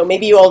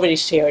 maybe you already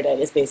shared it,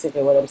 is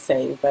basically what I'm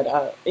saying.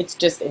 But it's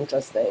just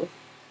interesting.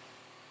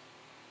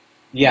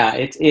 Yeah,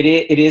 it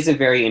is a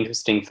very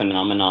interesting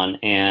phenomenon,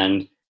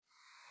 and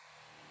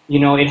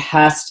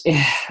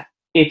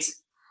it's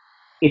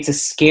a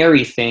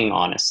scary thing,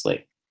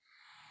 honestly.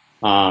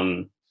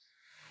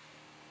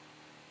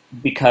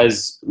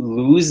 Because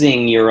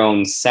losing your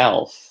own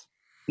self,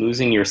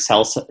 losing your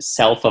self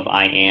of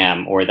I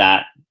am, or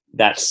that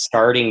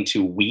starting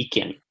to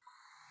weaken,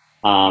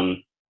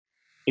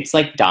 it's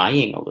like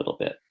dying a little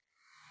bit.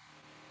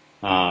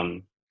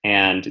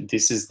 And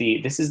this is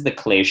the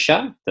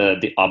klesha,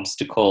 the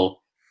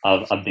obstacle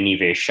of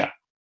abhinivesha.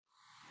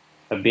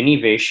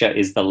 Abhinivesha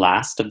is the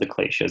last of the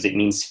kleshas. It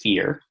means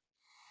fear,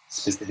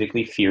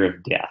 specifically fear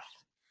of death.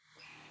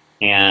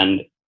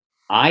 And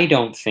I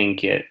don't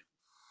think it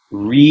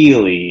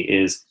really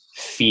is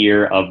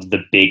fear of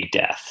the big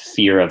death,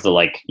 fear of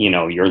the,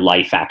 your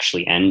life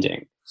actually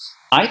ending.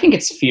 I think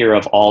it's fear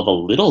of all the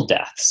little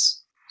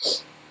deaths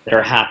that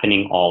are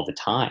happening all the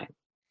time.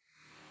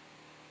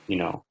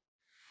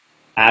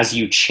 As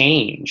you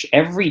change,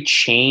 every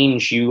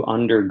change you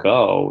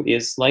undergo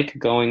is like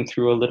going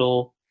through a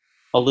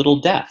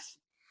little death.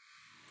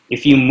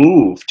 If you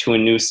move to a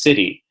new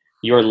city,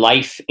 your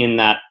life in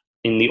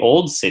the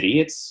old city,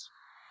 it's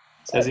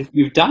as if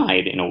you've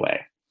died in a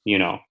way,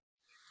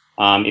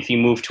 If you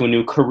move to a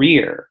new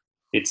career,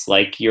 it's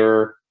like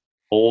your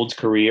old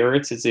career,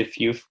 it's as if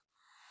you've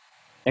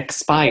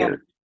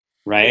expired,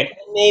 right?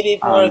 And maybe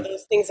if more of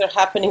those things are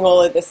happening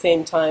all at the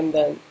same time,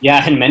 then...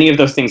 Yeah, and many of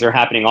those things are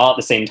happening all at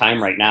the same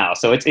time right now.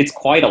 So it's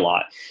quite a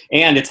lot.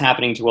 And it's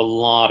happening to a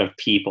lot of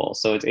people.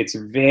 So it's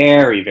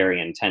very,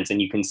 very intense.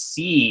 And you can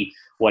see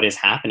what is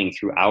happening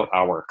throughout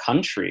our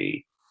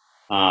country.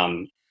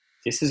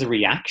 This is a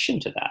reaction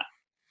to that.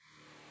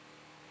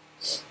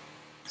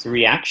 It's a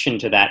reaction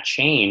to that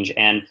change.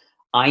 And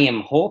I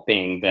am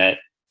hoping that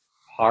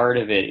part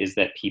of it is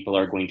that people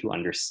are going to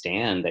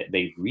understand that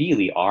they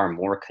really are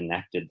more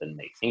connected than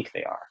they think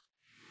they are.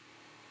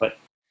 But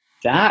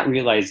that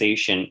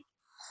realization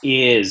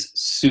is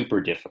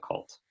super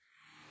difficult,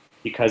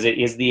 because it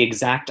is the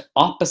exact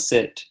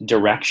opposite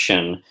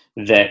direction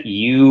that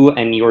you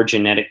and your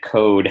genetic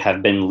code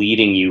have been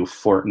leading you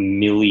for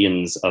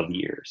millions of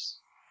years.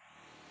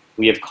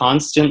 We have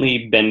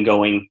constantly been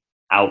going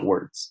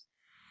outwards.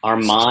 Our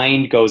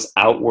mind goes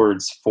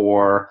outwards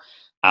for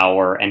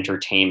our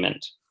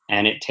entertainment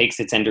and it takes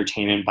its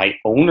entertainment by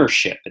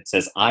ownership. It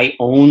says, I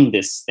own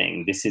this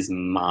thing. This is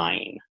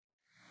mine.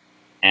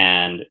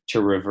 And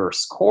to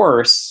reverse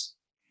course,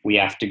 we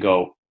have to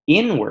go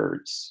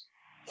inwards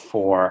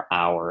for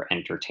our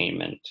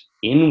entertainment,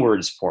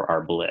 inwards for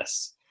our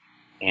bliss.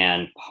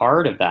 And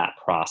part of that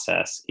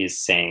process is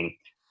saying,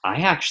 I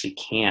actually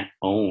can't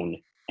own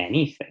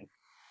anything.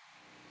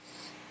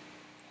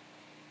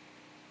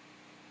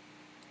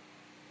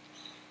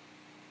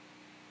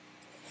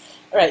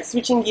 All right,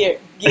 switching gears.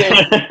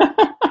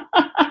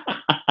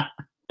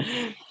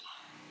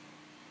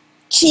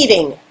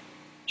 Cheating.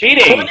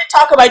 Cheating. I want to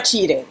talk about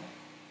cheating.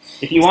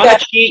 If you want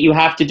to cheat, you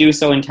have to do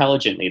so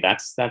intelligently.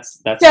 That's.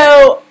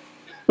 So,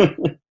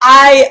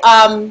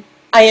 I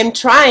am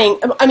trying.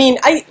 I mean,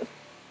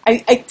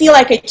 I feel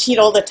like I cheat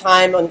all the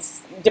time on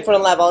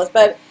different levels,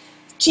 but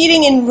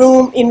cheating in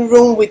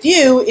room with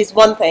you is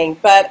one thing.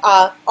 But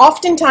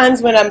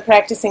oftentimes when I'm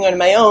practicing on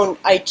my own,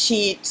 I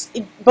cheat,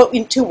 but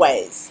in two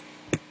ways.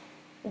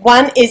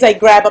 One is I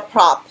grab a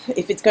prop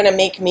if it's going to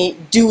make me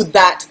do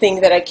that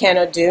thing that I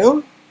cannot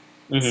do,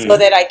 so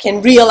that I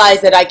can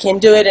realize that I can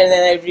do it, and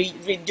then I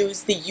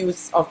reduce the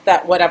use of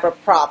that whatever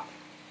prop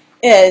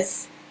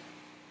is.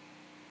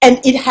 And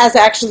it has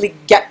actually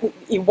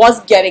it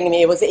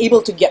was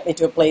able to get me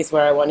to a place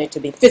where I wanted to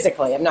be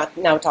physically. I'm not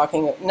now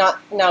talking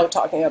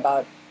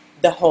about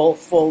the whole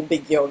full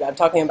big yoga. I'm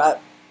talking about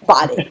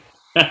body.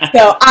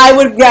 So I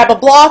would grab a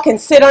block and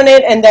sit on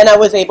it, and then I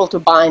was able to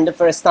bind the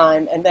first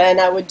time. And then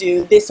I would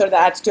do this or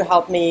that to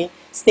help me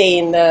stay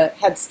in the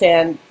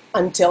headstand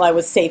until I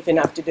was safe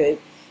enough to do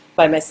it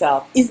by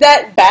myself. Is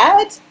that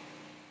bad?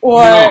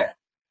 Or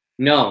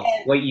No.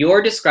 What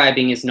you're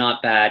describing is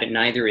not bad, and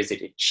neither is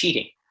it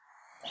cheating.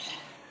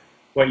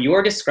 What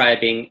you're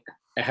describing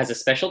has a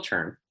special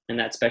term, and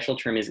that special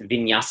term is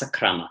vinyasa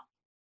krama.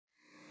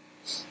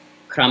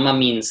 Krama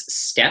means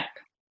step,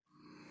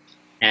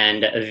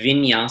 and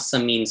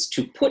vinyasa means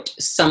to put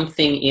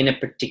something in a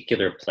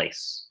particular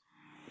place.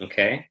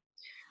 Okay?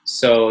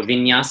 So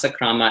vinyasa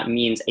krama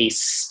means a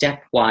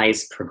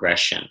stepwise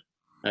progression,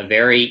 a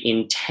very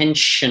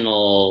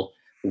intentional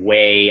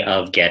way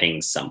of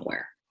getting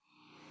somewhere.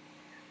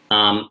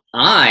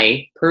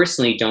 I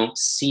personally don't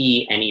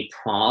see any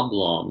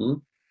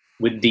problem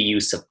with the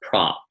use of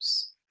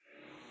props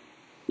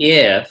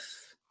if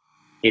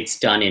it's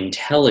done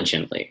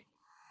intelligently.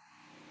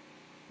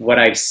 What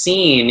I've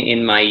seen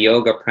in my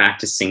yoga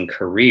practicing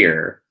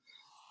career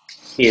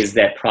is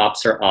that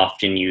props are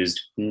often used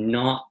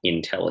not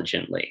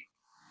intelligently,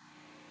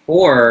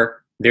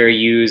 or they're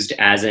used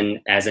as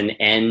an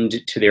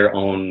end to their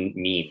own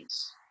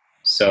means.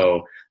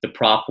 So the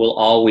prop will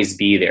always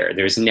be there.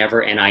 There's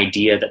never an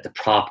idea that the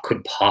prop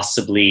could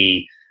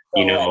possibly,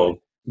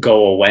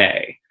 go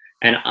away.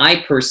 And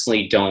I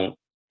personally don't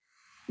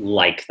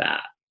like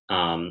that.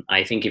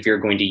 I think if you're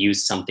going to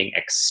use something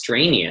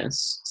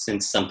extraneous,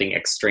 since something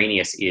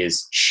extraneous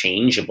is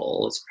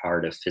changeable, it's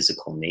part of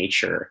physical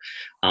nature,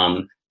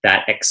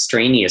 that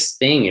extraneous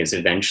thing is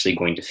eventually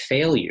going to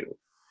fail you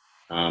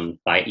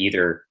by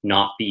either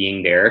not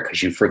being there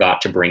because you forgot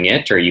to bring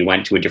it, or you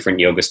went to a different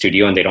yoga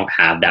studio and they don't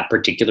have that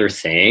particular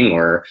thing,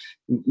 or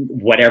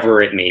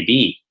whatever it may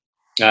be.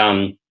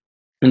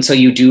 And so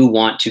you do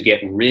want to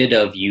get rid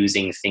of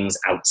using things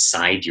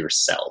outside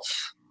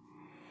yourself,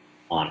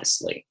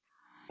 honestly.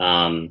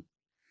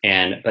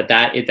 But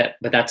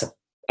that's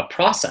a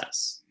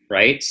process,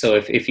 right? So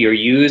if you're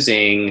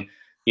using,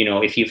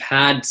 if you've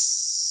had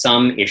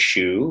some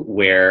issue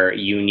where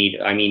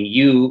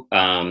you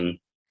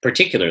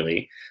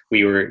particularly,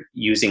 we were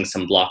using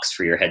some blocks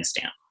for your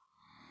headstand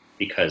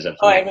because of.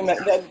 Oh, I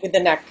remember with the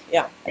neck.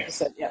 Yeah, like you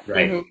said, yeah.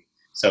 Right. Mm-hmm.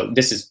 So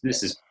this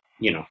is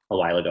a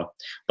while ago,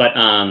 but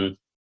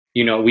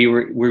we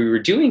were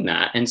doing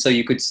that, and so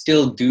you could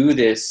still do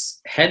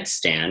this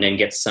headstand and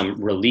get some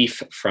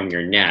relief from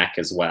your neck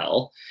as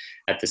well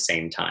at the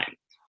same time.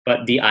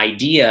 But the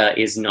idea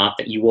is not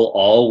that you will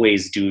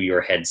always do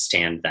your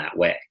headstand that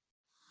way.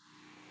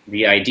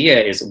 The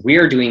idea is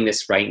we're doing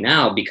this right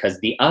now because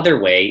the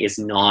other way is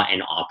not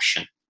an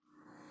option.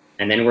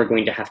 And then we're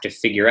going to have to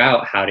figure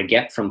out how to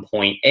get from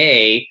point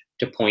A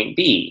to point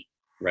B,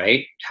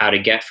 right? How to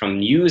get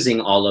from using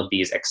all of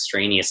these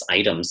extraneous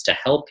items to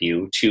help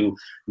you to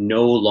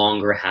no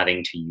longer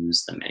having to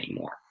use them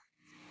anymore.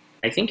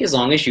 I think as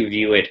long as you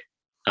view it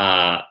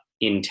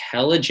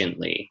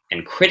intelligently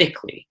and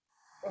critically,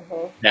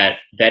 that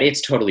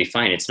it's totally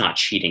fine. It's not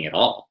cheating at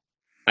all.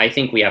 I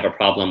think we have a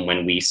problem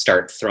when we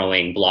start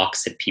throwing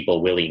blocks at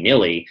people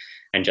willy-nilly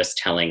and just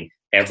telling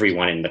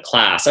everyone in the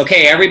class,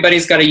 okay,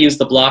 everybody's got to use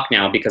the block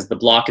now because the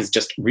block is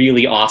just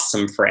really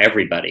awesome for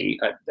everybody.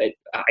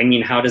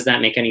 How does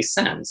that make any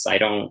sense? I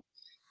don't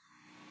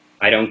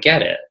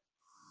get it.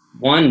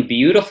 One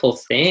beautiful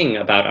thing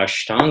about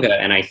Ashtanga,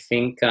 and I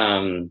think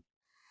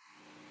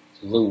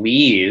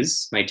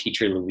Louise, my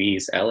teacher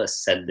Louise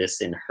Ellis, said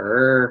this in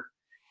her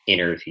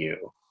interview,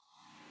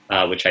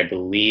 which I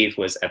believe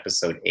was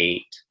episode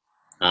 8.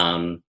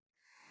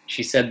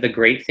 She said the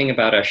great thing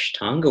about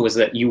Ashtanga was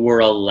that you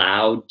were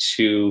allowed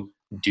to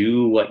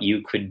do what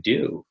you could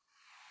do.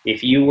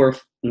 If you were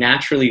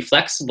naturally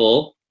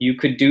flexible, you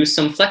could do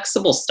some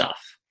flexible stuff.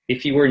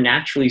 If you were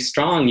naturally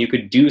strong, you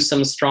could do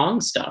some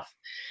strong stuff.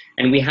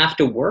 And we have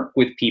to work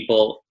with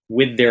people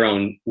with their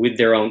own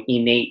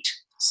innate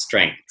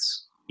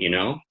strengths, you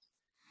know,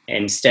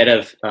 instead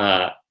of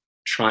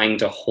trying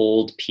to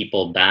hold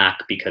people back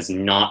because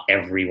not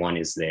everyone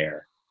is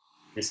there.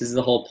 This is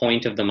the whole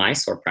point of the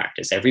Mysore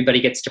practice.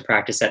 Everybody gets to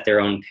practice at their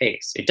own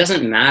pace. It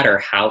doesn't matter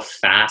how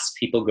fast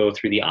people go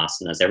through the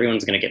asanas.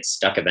 Everyone's going to get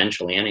stuck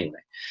eventually anyway.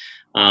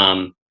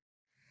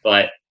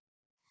 But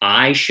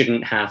I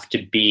shouldn't have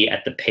to be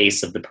at the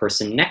pace of the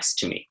person next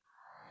to me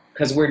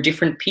because we're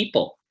different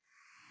people.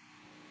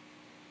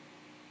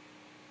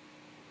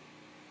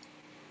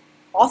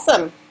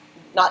 Awesome.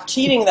 Not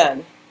cheating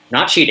then.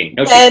 Not cheating.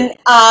 No cheating.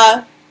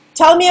 And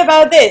tell me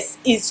about this.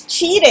 Is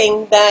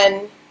cheating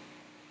then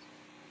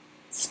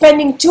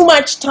spending too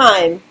much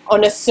time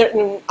on a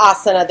certain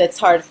asana that's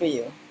hard for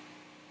you?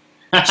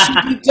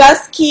 Should you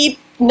just keep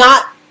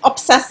not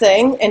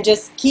obsessing and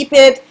just keep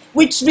it,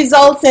 which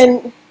results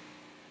in,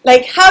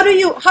 like, how do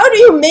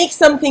you make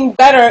something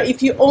better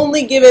if you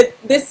only give it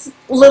this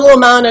little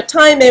amount of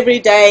time every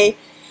day?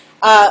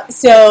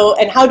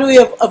 And how do we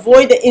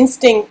avoid the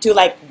instinct to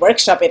like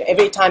workshop it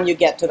every time you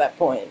get to that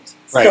point,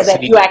 right, so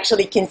that you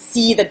actually can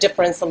see the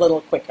difference a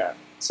little quicker?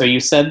 So you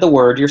said the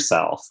word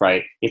yourself,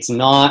 right? It's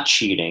not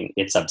cheating,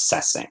 it's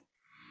obsessing.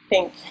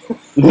 Thank you.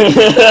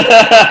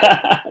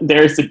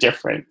 There's a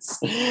difference.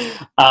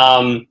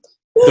 The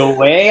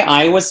way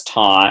I was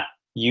taught,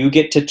 you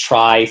get to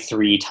try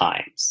 3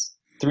 times.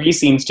 3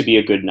 seems to be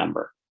a good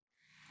number.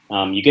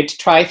 You get to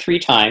try 3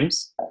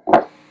 times.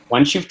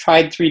 Once you've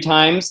tried 3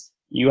 times,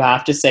 you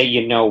have to say,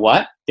 you know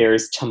what?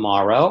 There's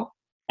tomorrow,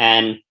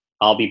 and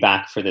I'll be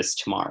back for this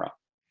tomorrow.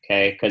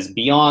 Okay? Because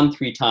beyond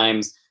 3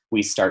 times,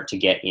 we start to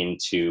get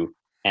into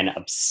an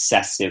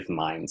obsessive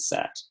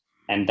mindset.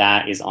 And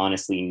that is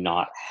honestly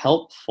not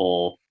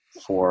helpful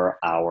for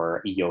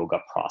our yoga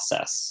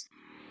process.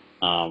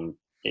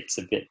 It's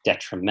a bit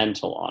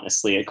detrimental,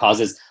 honestly. It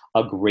causes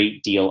a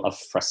great deal of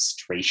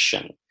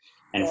frustration.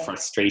 And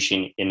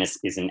frustration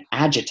is an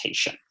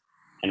agitation.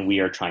 And we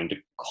are trying to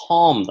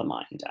calm the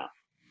mind down.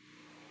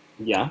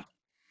 Yeah.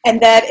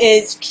 And that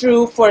is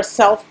true for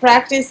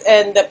self-practice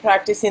and the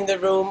practice in the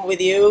room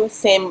with you?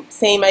 Same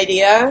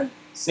idea?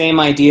 Same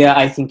idea.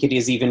 I think it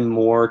is even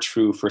more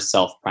true for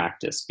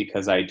self-practice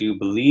because I do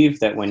believe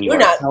that when you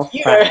are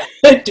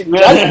self-practicing,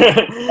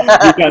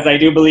 because I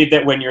do believe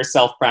that when you're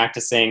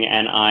self-practicing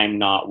and I'm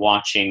not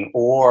watching,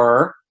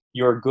 or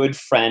your good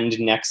friend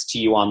next to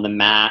you on the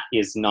mat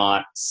is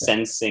not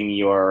sensing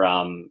your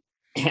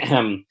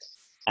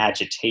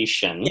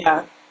agitation,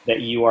 that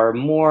you are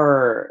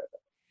more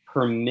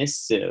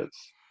permissive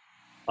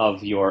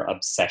of your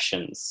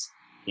obsessions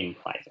in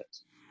private.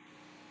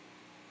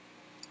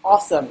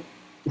 Awesome.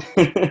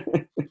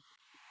 The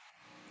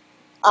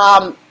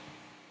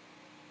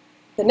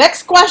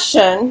next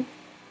question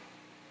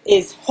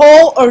is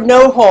hole or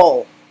no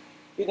hole?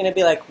 You're going to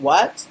be like,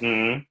 what?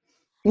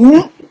 Mm-hmm.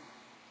 Mm-hmm.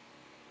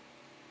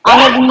 I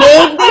have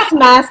made this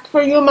mask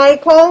for you,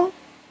 Michael.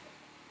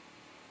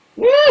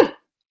 Yeah.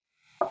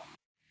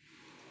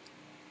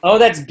 Oh,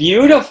 that's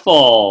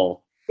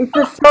beautiful. It's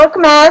a silk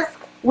mask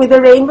with a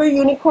rainbow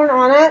unicorn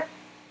on it.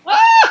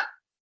 Ah!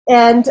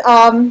 And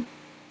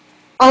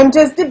I'm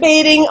just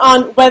debating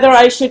on whether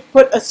I should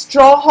put a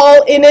straw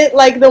hole in it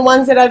like the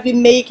ones that I've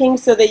been making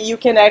so that you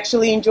can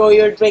actually enjoy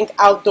your drink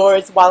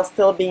outdoors while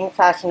still being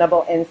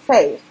fashionable and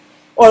safe.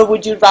 Or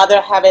would you rather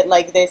have it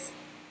like this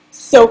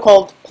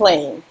so-called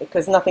plain?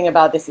 Because nothing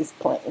about this is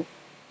plain.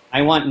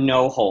 I want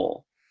no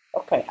hole.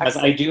 Okay. Because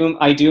I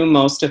do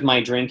most of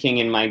my drinking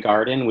in my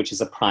garden, which is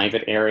a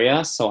private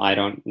area, so I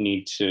don't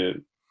need to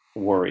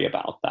worry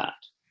about that.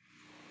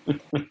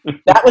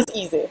 That was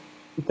easy.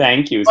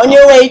 Thank you. On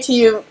your way to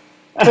you.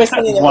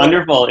 It's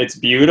wonderful. It's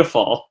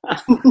beautiful.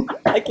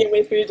 I can't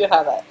wait for you to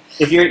have it.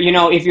 If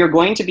you're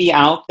going to be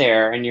out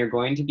there and you're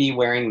going to be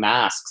wearing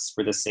masks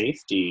for the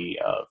safety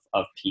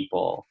of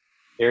people,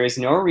 there is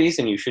no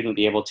reason you shouldn't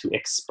be able to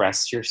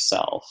express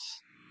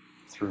yourself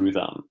through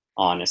them,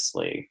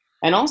 honestly.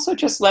 And also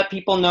just let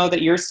people know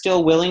that you're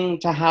still willing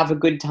to have a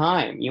good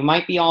time. You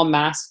might be all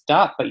masked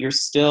up, but you're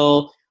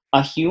still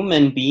a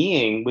human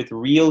being with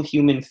real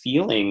human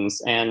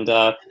feelings and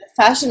a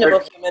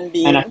fashionable human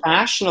being. And a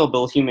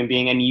fashionable human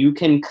being, and you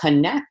can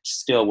connect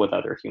still with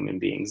other human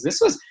beings.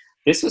 This was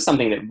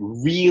something that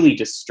really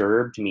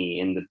disturbed me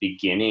in the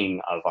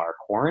beginning of our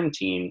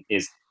quarantine,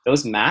 is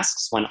those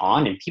masks went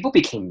on and people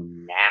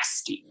became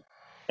nasty,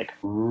 like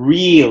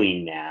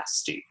really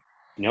nasty.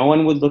 No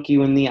one would look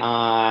you in the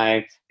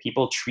eye.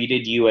 People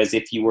treated you as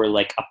if you were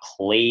like a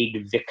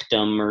plague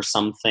victim or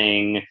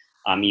something,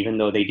 even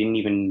though they didn't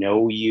even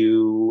know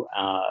you.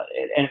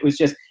 And it was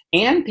just,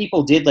 and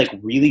people did like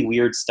really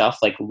weird stuff,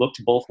 like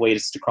looked both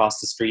ways across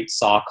the street,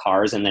 saw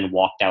cars, and then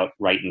walked out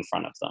right in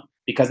front of them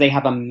because they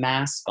have a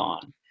mask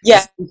on.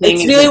 Yeah,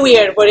 it's really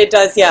weird what it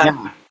does,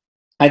 yeah.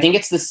 I think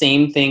it's the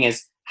same thing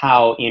as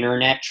how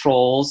internet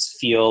trolls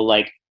feel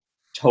like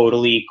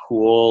totally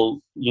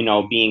cool,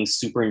 being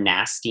super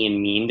nasty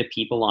and mean to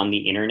people on the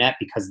internet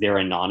because they're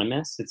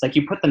anonymous. It's like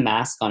you put the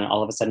mask on and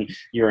all of a sudden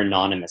you're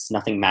anonymous.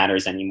 Nothing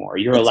matters anymore.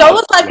 It's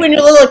almost like when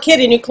you're a little kid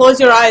and you close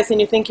your eyes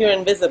and you think you're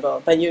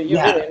invisible, but you're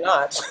really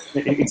not.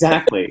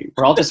 Exactly.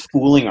 We're all just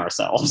fooling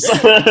ourselves.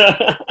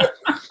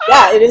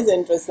 Yeah, it is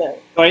interesting.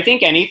 So I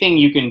think anything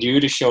you can do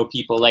to show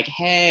people like,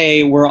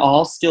 hey, we're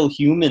all still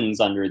humans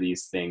under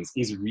these things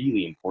is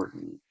really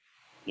important.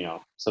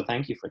 So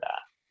thank you for that.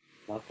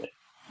 Love it.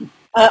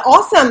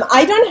 Awesome.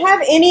 I don't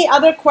have any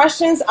other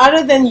questions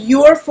other than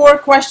your 4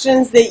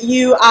 questions that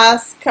you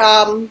ask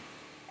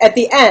at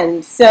the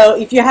end. So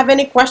if you have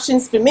any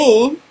questions for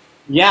me,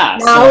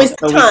 now is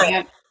the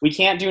time. We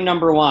can't do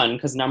number 1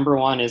 because number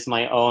 1 is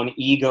my own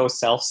ego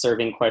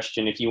self-serving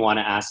question if you want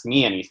to ask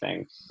me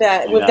anything.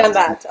 We've done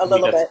that a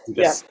little bit.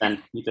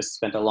 We just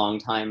spent a long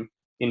time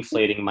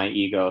inflating my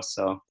ego,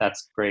 so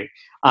that's great.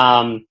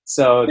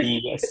 So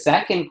the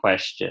second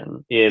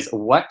question is,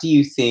 what do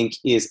you think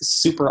is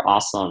super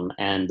awesome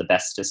and the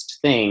bestest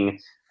thing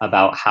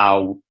about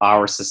how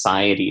our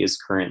society is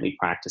currently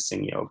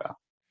practicing yoga?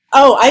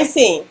 Oh, I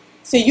see.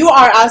 So you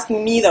are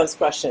asking me those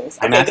questions.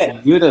 I'm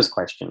asking you those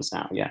questions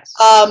now, yes.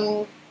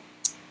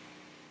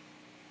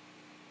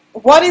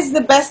 What is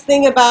the best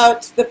thing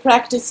about the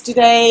practice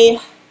today?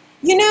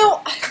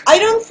 I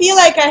don't feel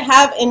like I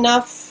have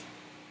enough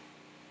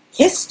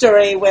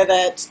history with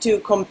it to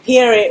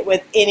compare it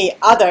with any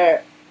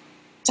other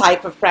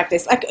type of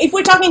practice. Like if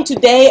we're talking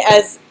today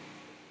as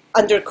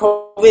under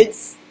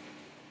COVID's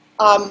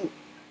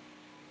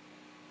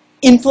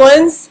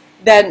influence,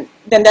 then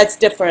that's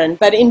different.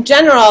 But in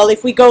general,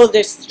 if we go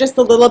this just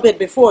a little bit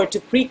before to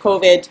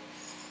pre-COVID,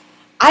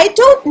 I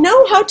don't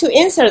know how to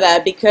answer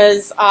that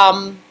because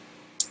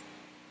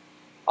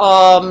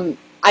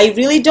I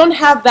really don't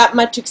have that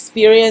much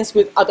experience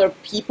with other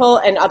people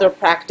and other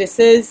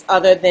practices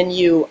other than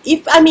you.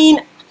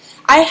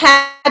 I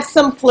had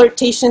some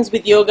flirtations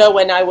with yoga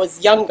when I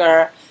was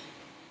younger,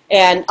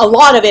 and a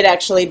lot of it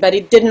actually, but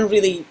it didn't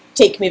really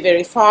take me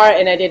very far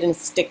and I didn't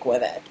stick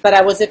with it. But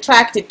I was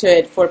attracted to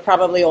it for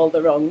probably all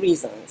the wrong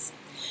reasons.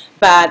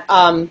 But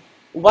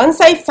once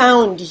I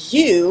found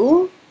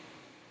you,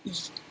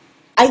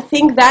 I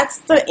think that's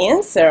the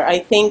answer. I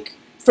think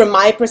from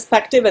my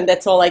perspective, and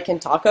that's all I can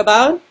talk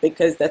about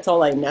because that's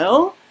all I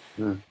know,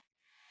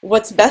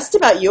 what's best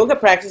about yoga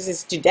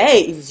practices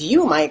today is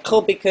you,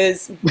 Michael,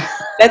 because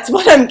that's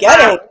what I'm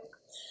getting.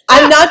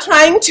 I'm not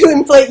trying to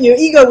inflate your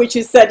ego, which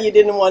you said you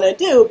didn't want to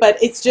do,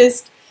 but it's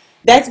just,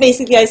 that's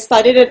basically, I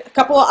studied at a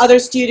couple of other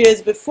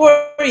studios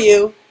before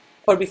you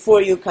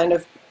kind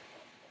of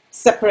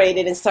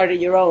separated and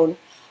started your own.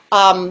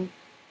 And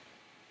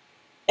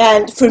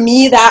for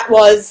me, that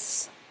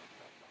was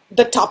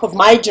the top of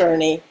my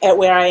journey at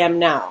where I am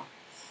now.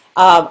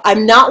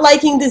 I'm not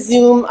liking the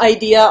Zoom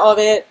idea of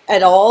it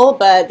at all,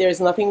 but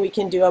there's nothing we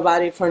can do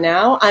about it for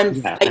now. I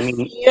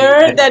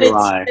fear that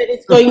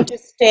it's going to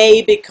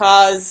stay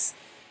because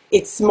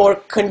it's more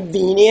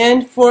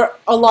convenient for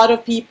a lot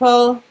of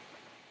people,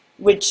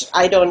 which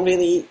I don't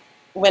really,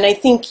 when I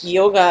think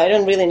yoga, I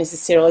don't really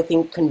necessarily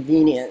think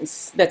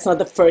convenience. That's not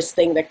the first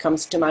thing that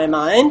comes to my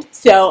mind.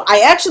 So I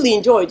actually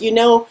enjoyed,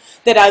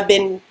 that I've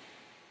been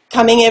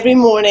coming every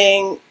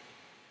morning,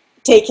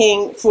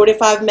 taking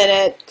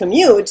 45-minute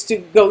commute to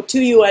go to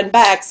you and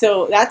back.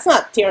 So that's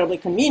not terribly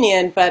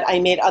convenient, but I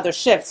made other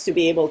shifts to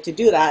be able to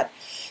do that.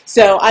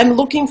 So I'm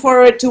looking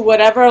forward to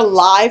whatever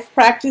live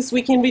practice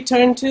we can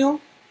return to.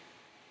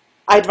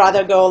 I'd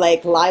rather go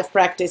like live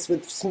practice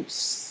with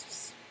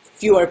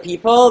fewer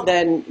people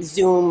than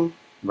Zoom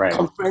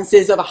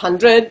conferences of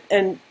 100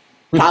 and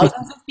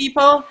thousands of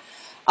people.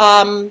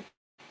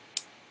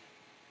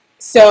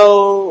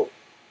 So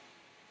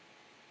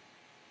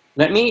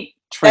let me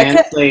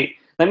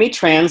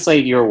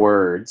translate your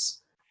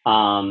words,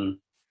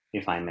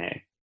 if I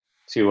may,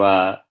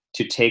 to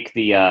take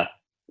the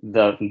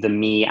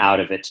me out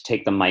of it, to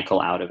take the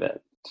Michael out of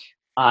it.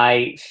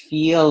 I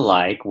feel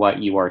like what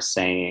you are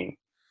saying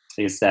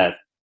is that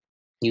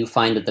you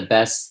find that the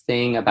best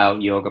thing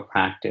about yoga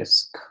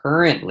practice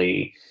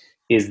currently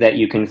is that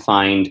you can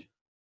find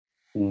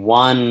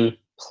one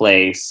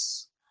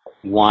place,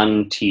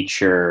 one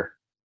teacher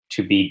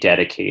to be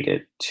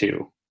dedicated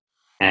to.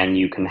 And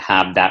you can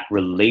have that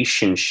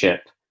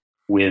relationship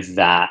with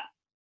that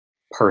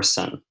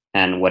person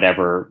and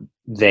whatever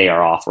they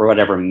are offering, or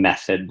whatever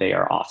method they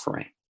are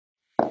offering.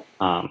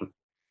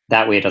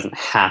 That way it doesn't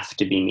have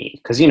to be me.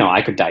 Because,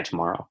 I could die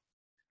tomorrow.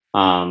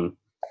 And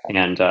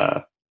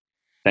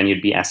then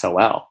you'd be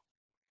SOL.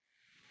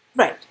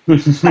 Right.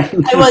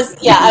 I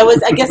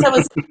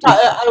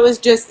was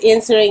just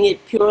answering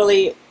it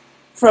purely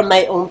from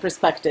my own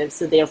perspective,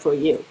 so therefore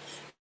you.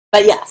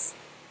 But yes,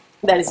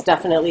 that is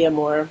definitely a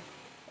more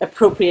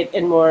appropriate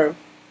and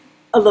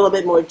a little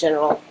bit more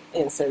general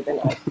answer than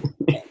I.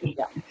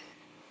 Yeah.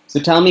 So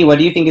tell me, what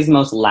do you think is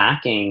most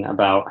lacking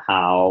about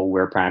how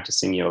we're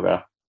practicing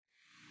yoga?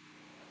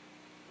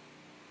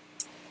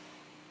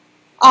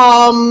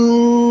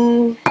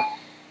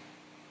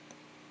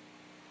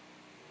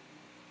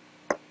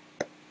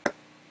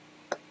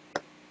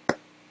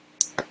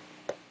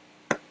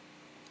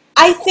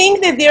 I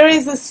think that there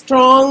is a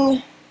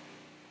strong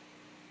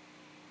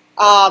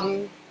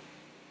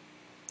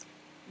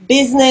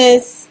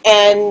business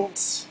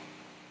and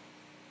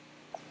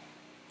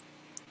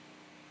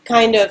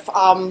kind of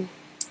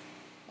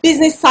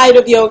business side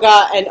of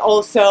yoga, and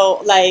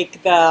also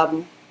like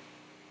the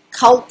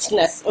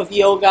cultness of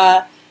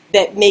yoga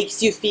that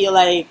makes you feel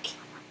like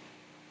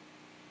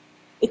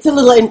it's a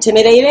little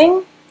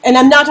intimidating. And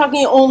I'm not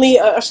talking only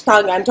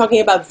Ashtanga, I'm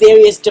talking about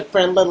various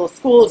different little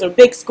schools or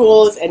big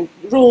schools and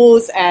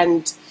rules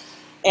and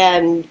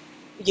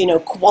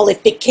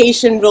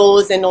qualification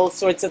rules and all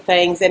sorts of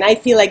things. And I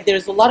feel like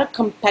there's a lot of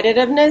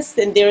competitiveness,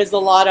 and there is a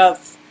lot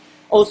of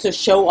also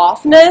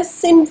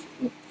show-offness in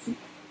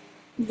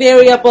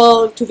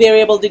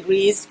variable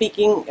degrees,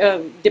 speaking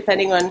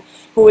depending on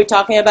who we're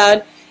talking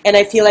about. And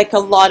I feel like a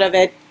lot of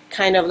it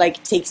kind of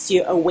like takes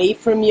you away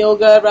from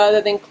yoga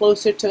rather than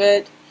closer to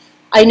it.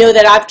 I know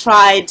that I've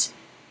tried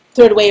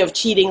third way of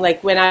cheating,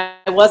 like when I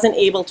wasn't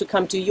able to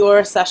come to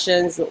your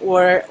sessions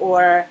or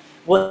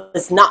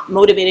was not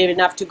motivated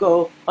enough to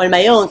go on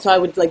my own, so I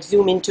would like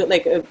zoom into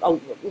like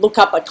look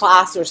up a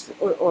class or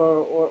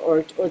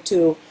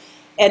two,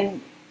 and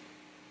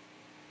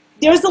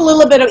there's a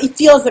little bit of, it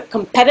feels like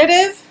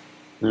competitive,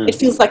 it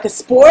feels like a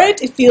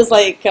sport, it feels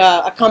like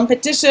a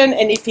competition,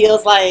 and it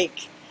feels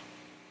like,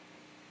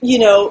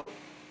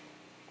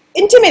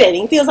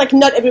 intimidating. It feels like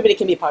not everybody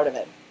can be part of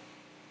it.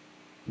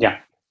 Yeah,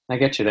 I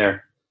get you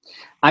there.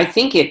 I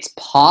think it's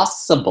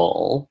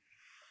possible,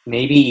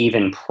 maybe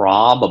even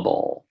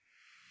probable,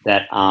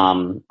 that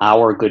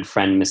our good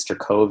friend Mr.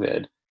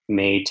 COVID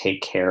may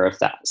take care of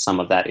some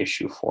of that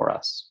issue for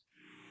us.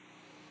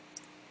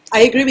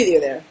 I agree with you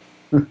there.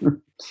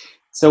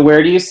 So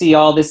where do you see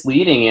all this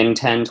leading in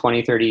 10,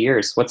 20, 30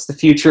 years? What's the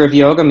future of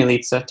yoga,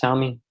 Milica? Tell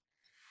me.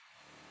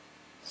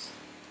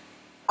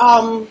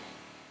 I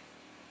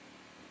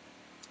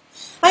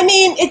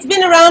mean, it's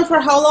been around for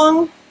how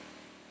long?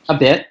 A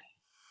bit.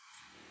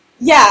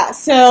 Yeah,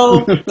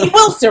 so it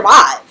will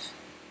survive.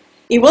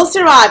 It will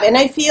survive. And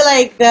I feel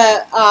like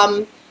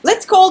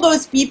let's call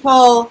those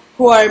people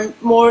who are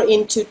more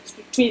into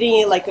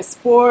treating it like a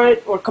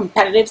sport or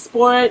competitive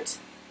sport.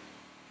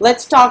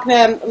 Let's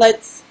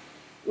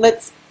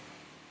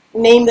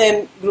name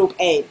them Group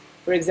A,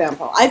 for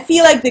example. I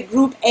feel like the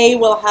Group A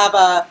will have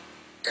a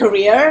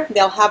career,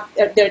 they'll have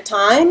their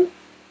time,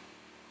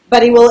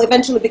 but it will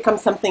eventually become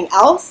something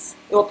else.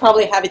 It will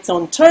probably have its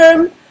own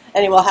term,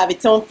 and it will have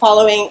its own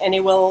following, and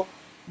it will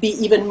be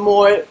even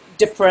more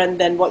different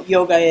than what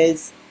yoga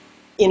is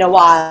in a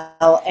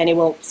while, and it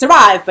will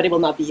survive, but it will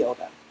not be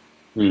yoga.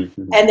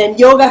 Mm-hmm. And then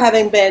yoga,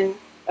 having been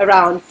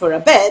around for a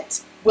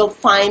bit, will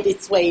find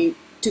its way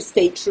to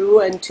stay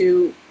true and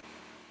to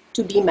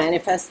be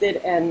manifested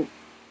and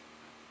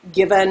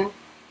given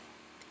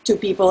to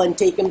people and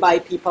taken by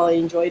people,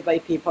 enjoyed by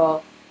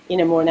people in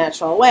a more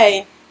natural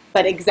way.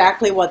 But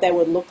exactly what that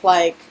would look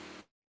like,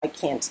 I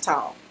can't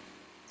tell.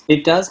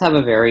 It does have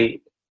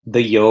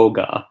the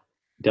yoga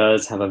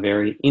does have a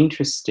very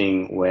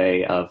interesting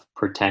way of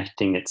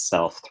protecting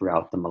itself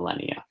throughout the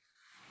millennia.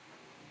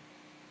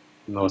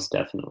 Most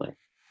definitely.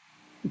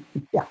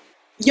 Yeah.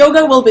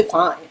 Yoga will be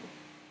fine.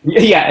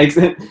 Yeah,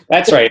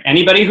 that's right.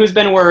 Anybody who's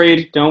been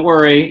worried, don't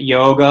worry.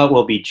 Yoga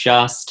will be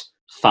just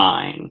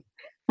fine.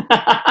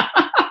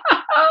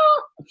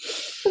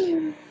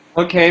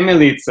 Okay,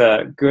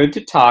 Milica, good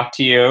to talk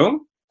to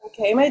you.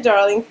 Okay, my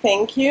darling,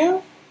 thank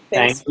you.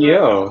 Thanks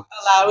for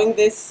allowing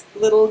this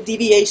little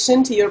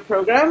deviation to your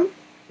program.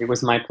 It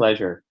was my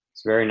pleasure.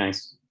 It's very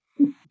nice.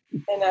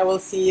 And I will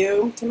see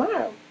you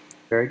tomorrow.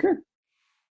 Very good.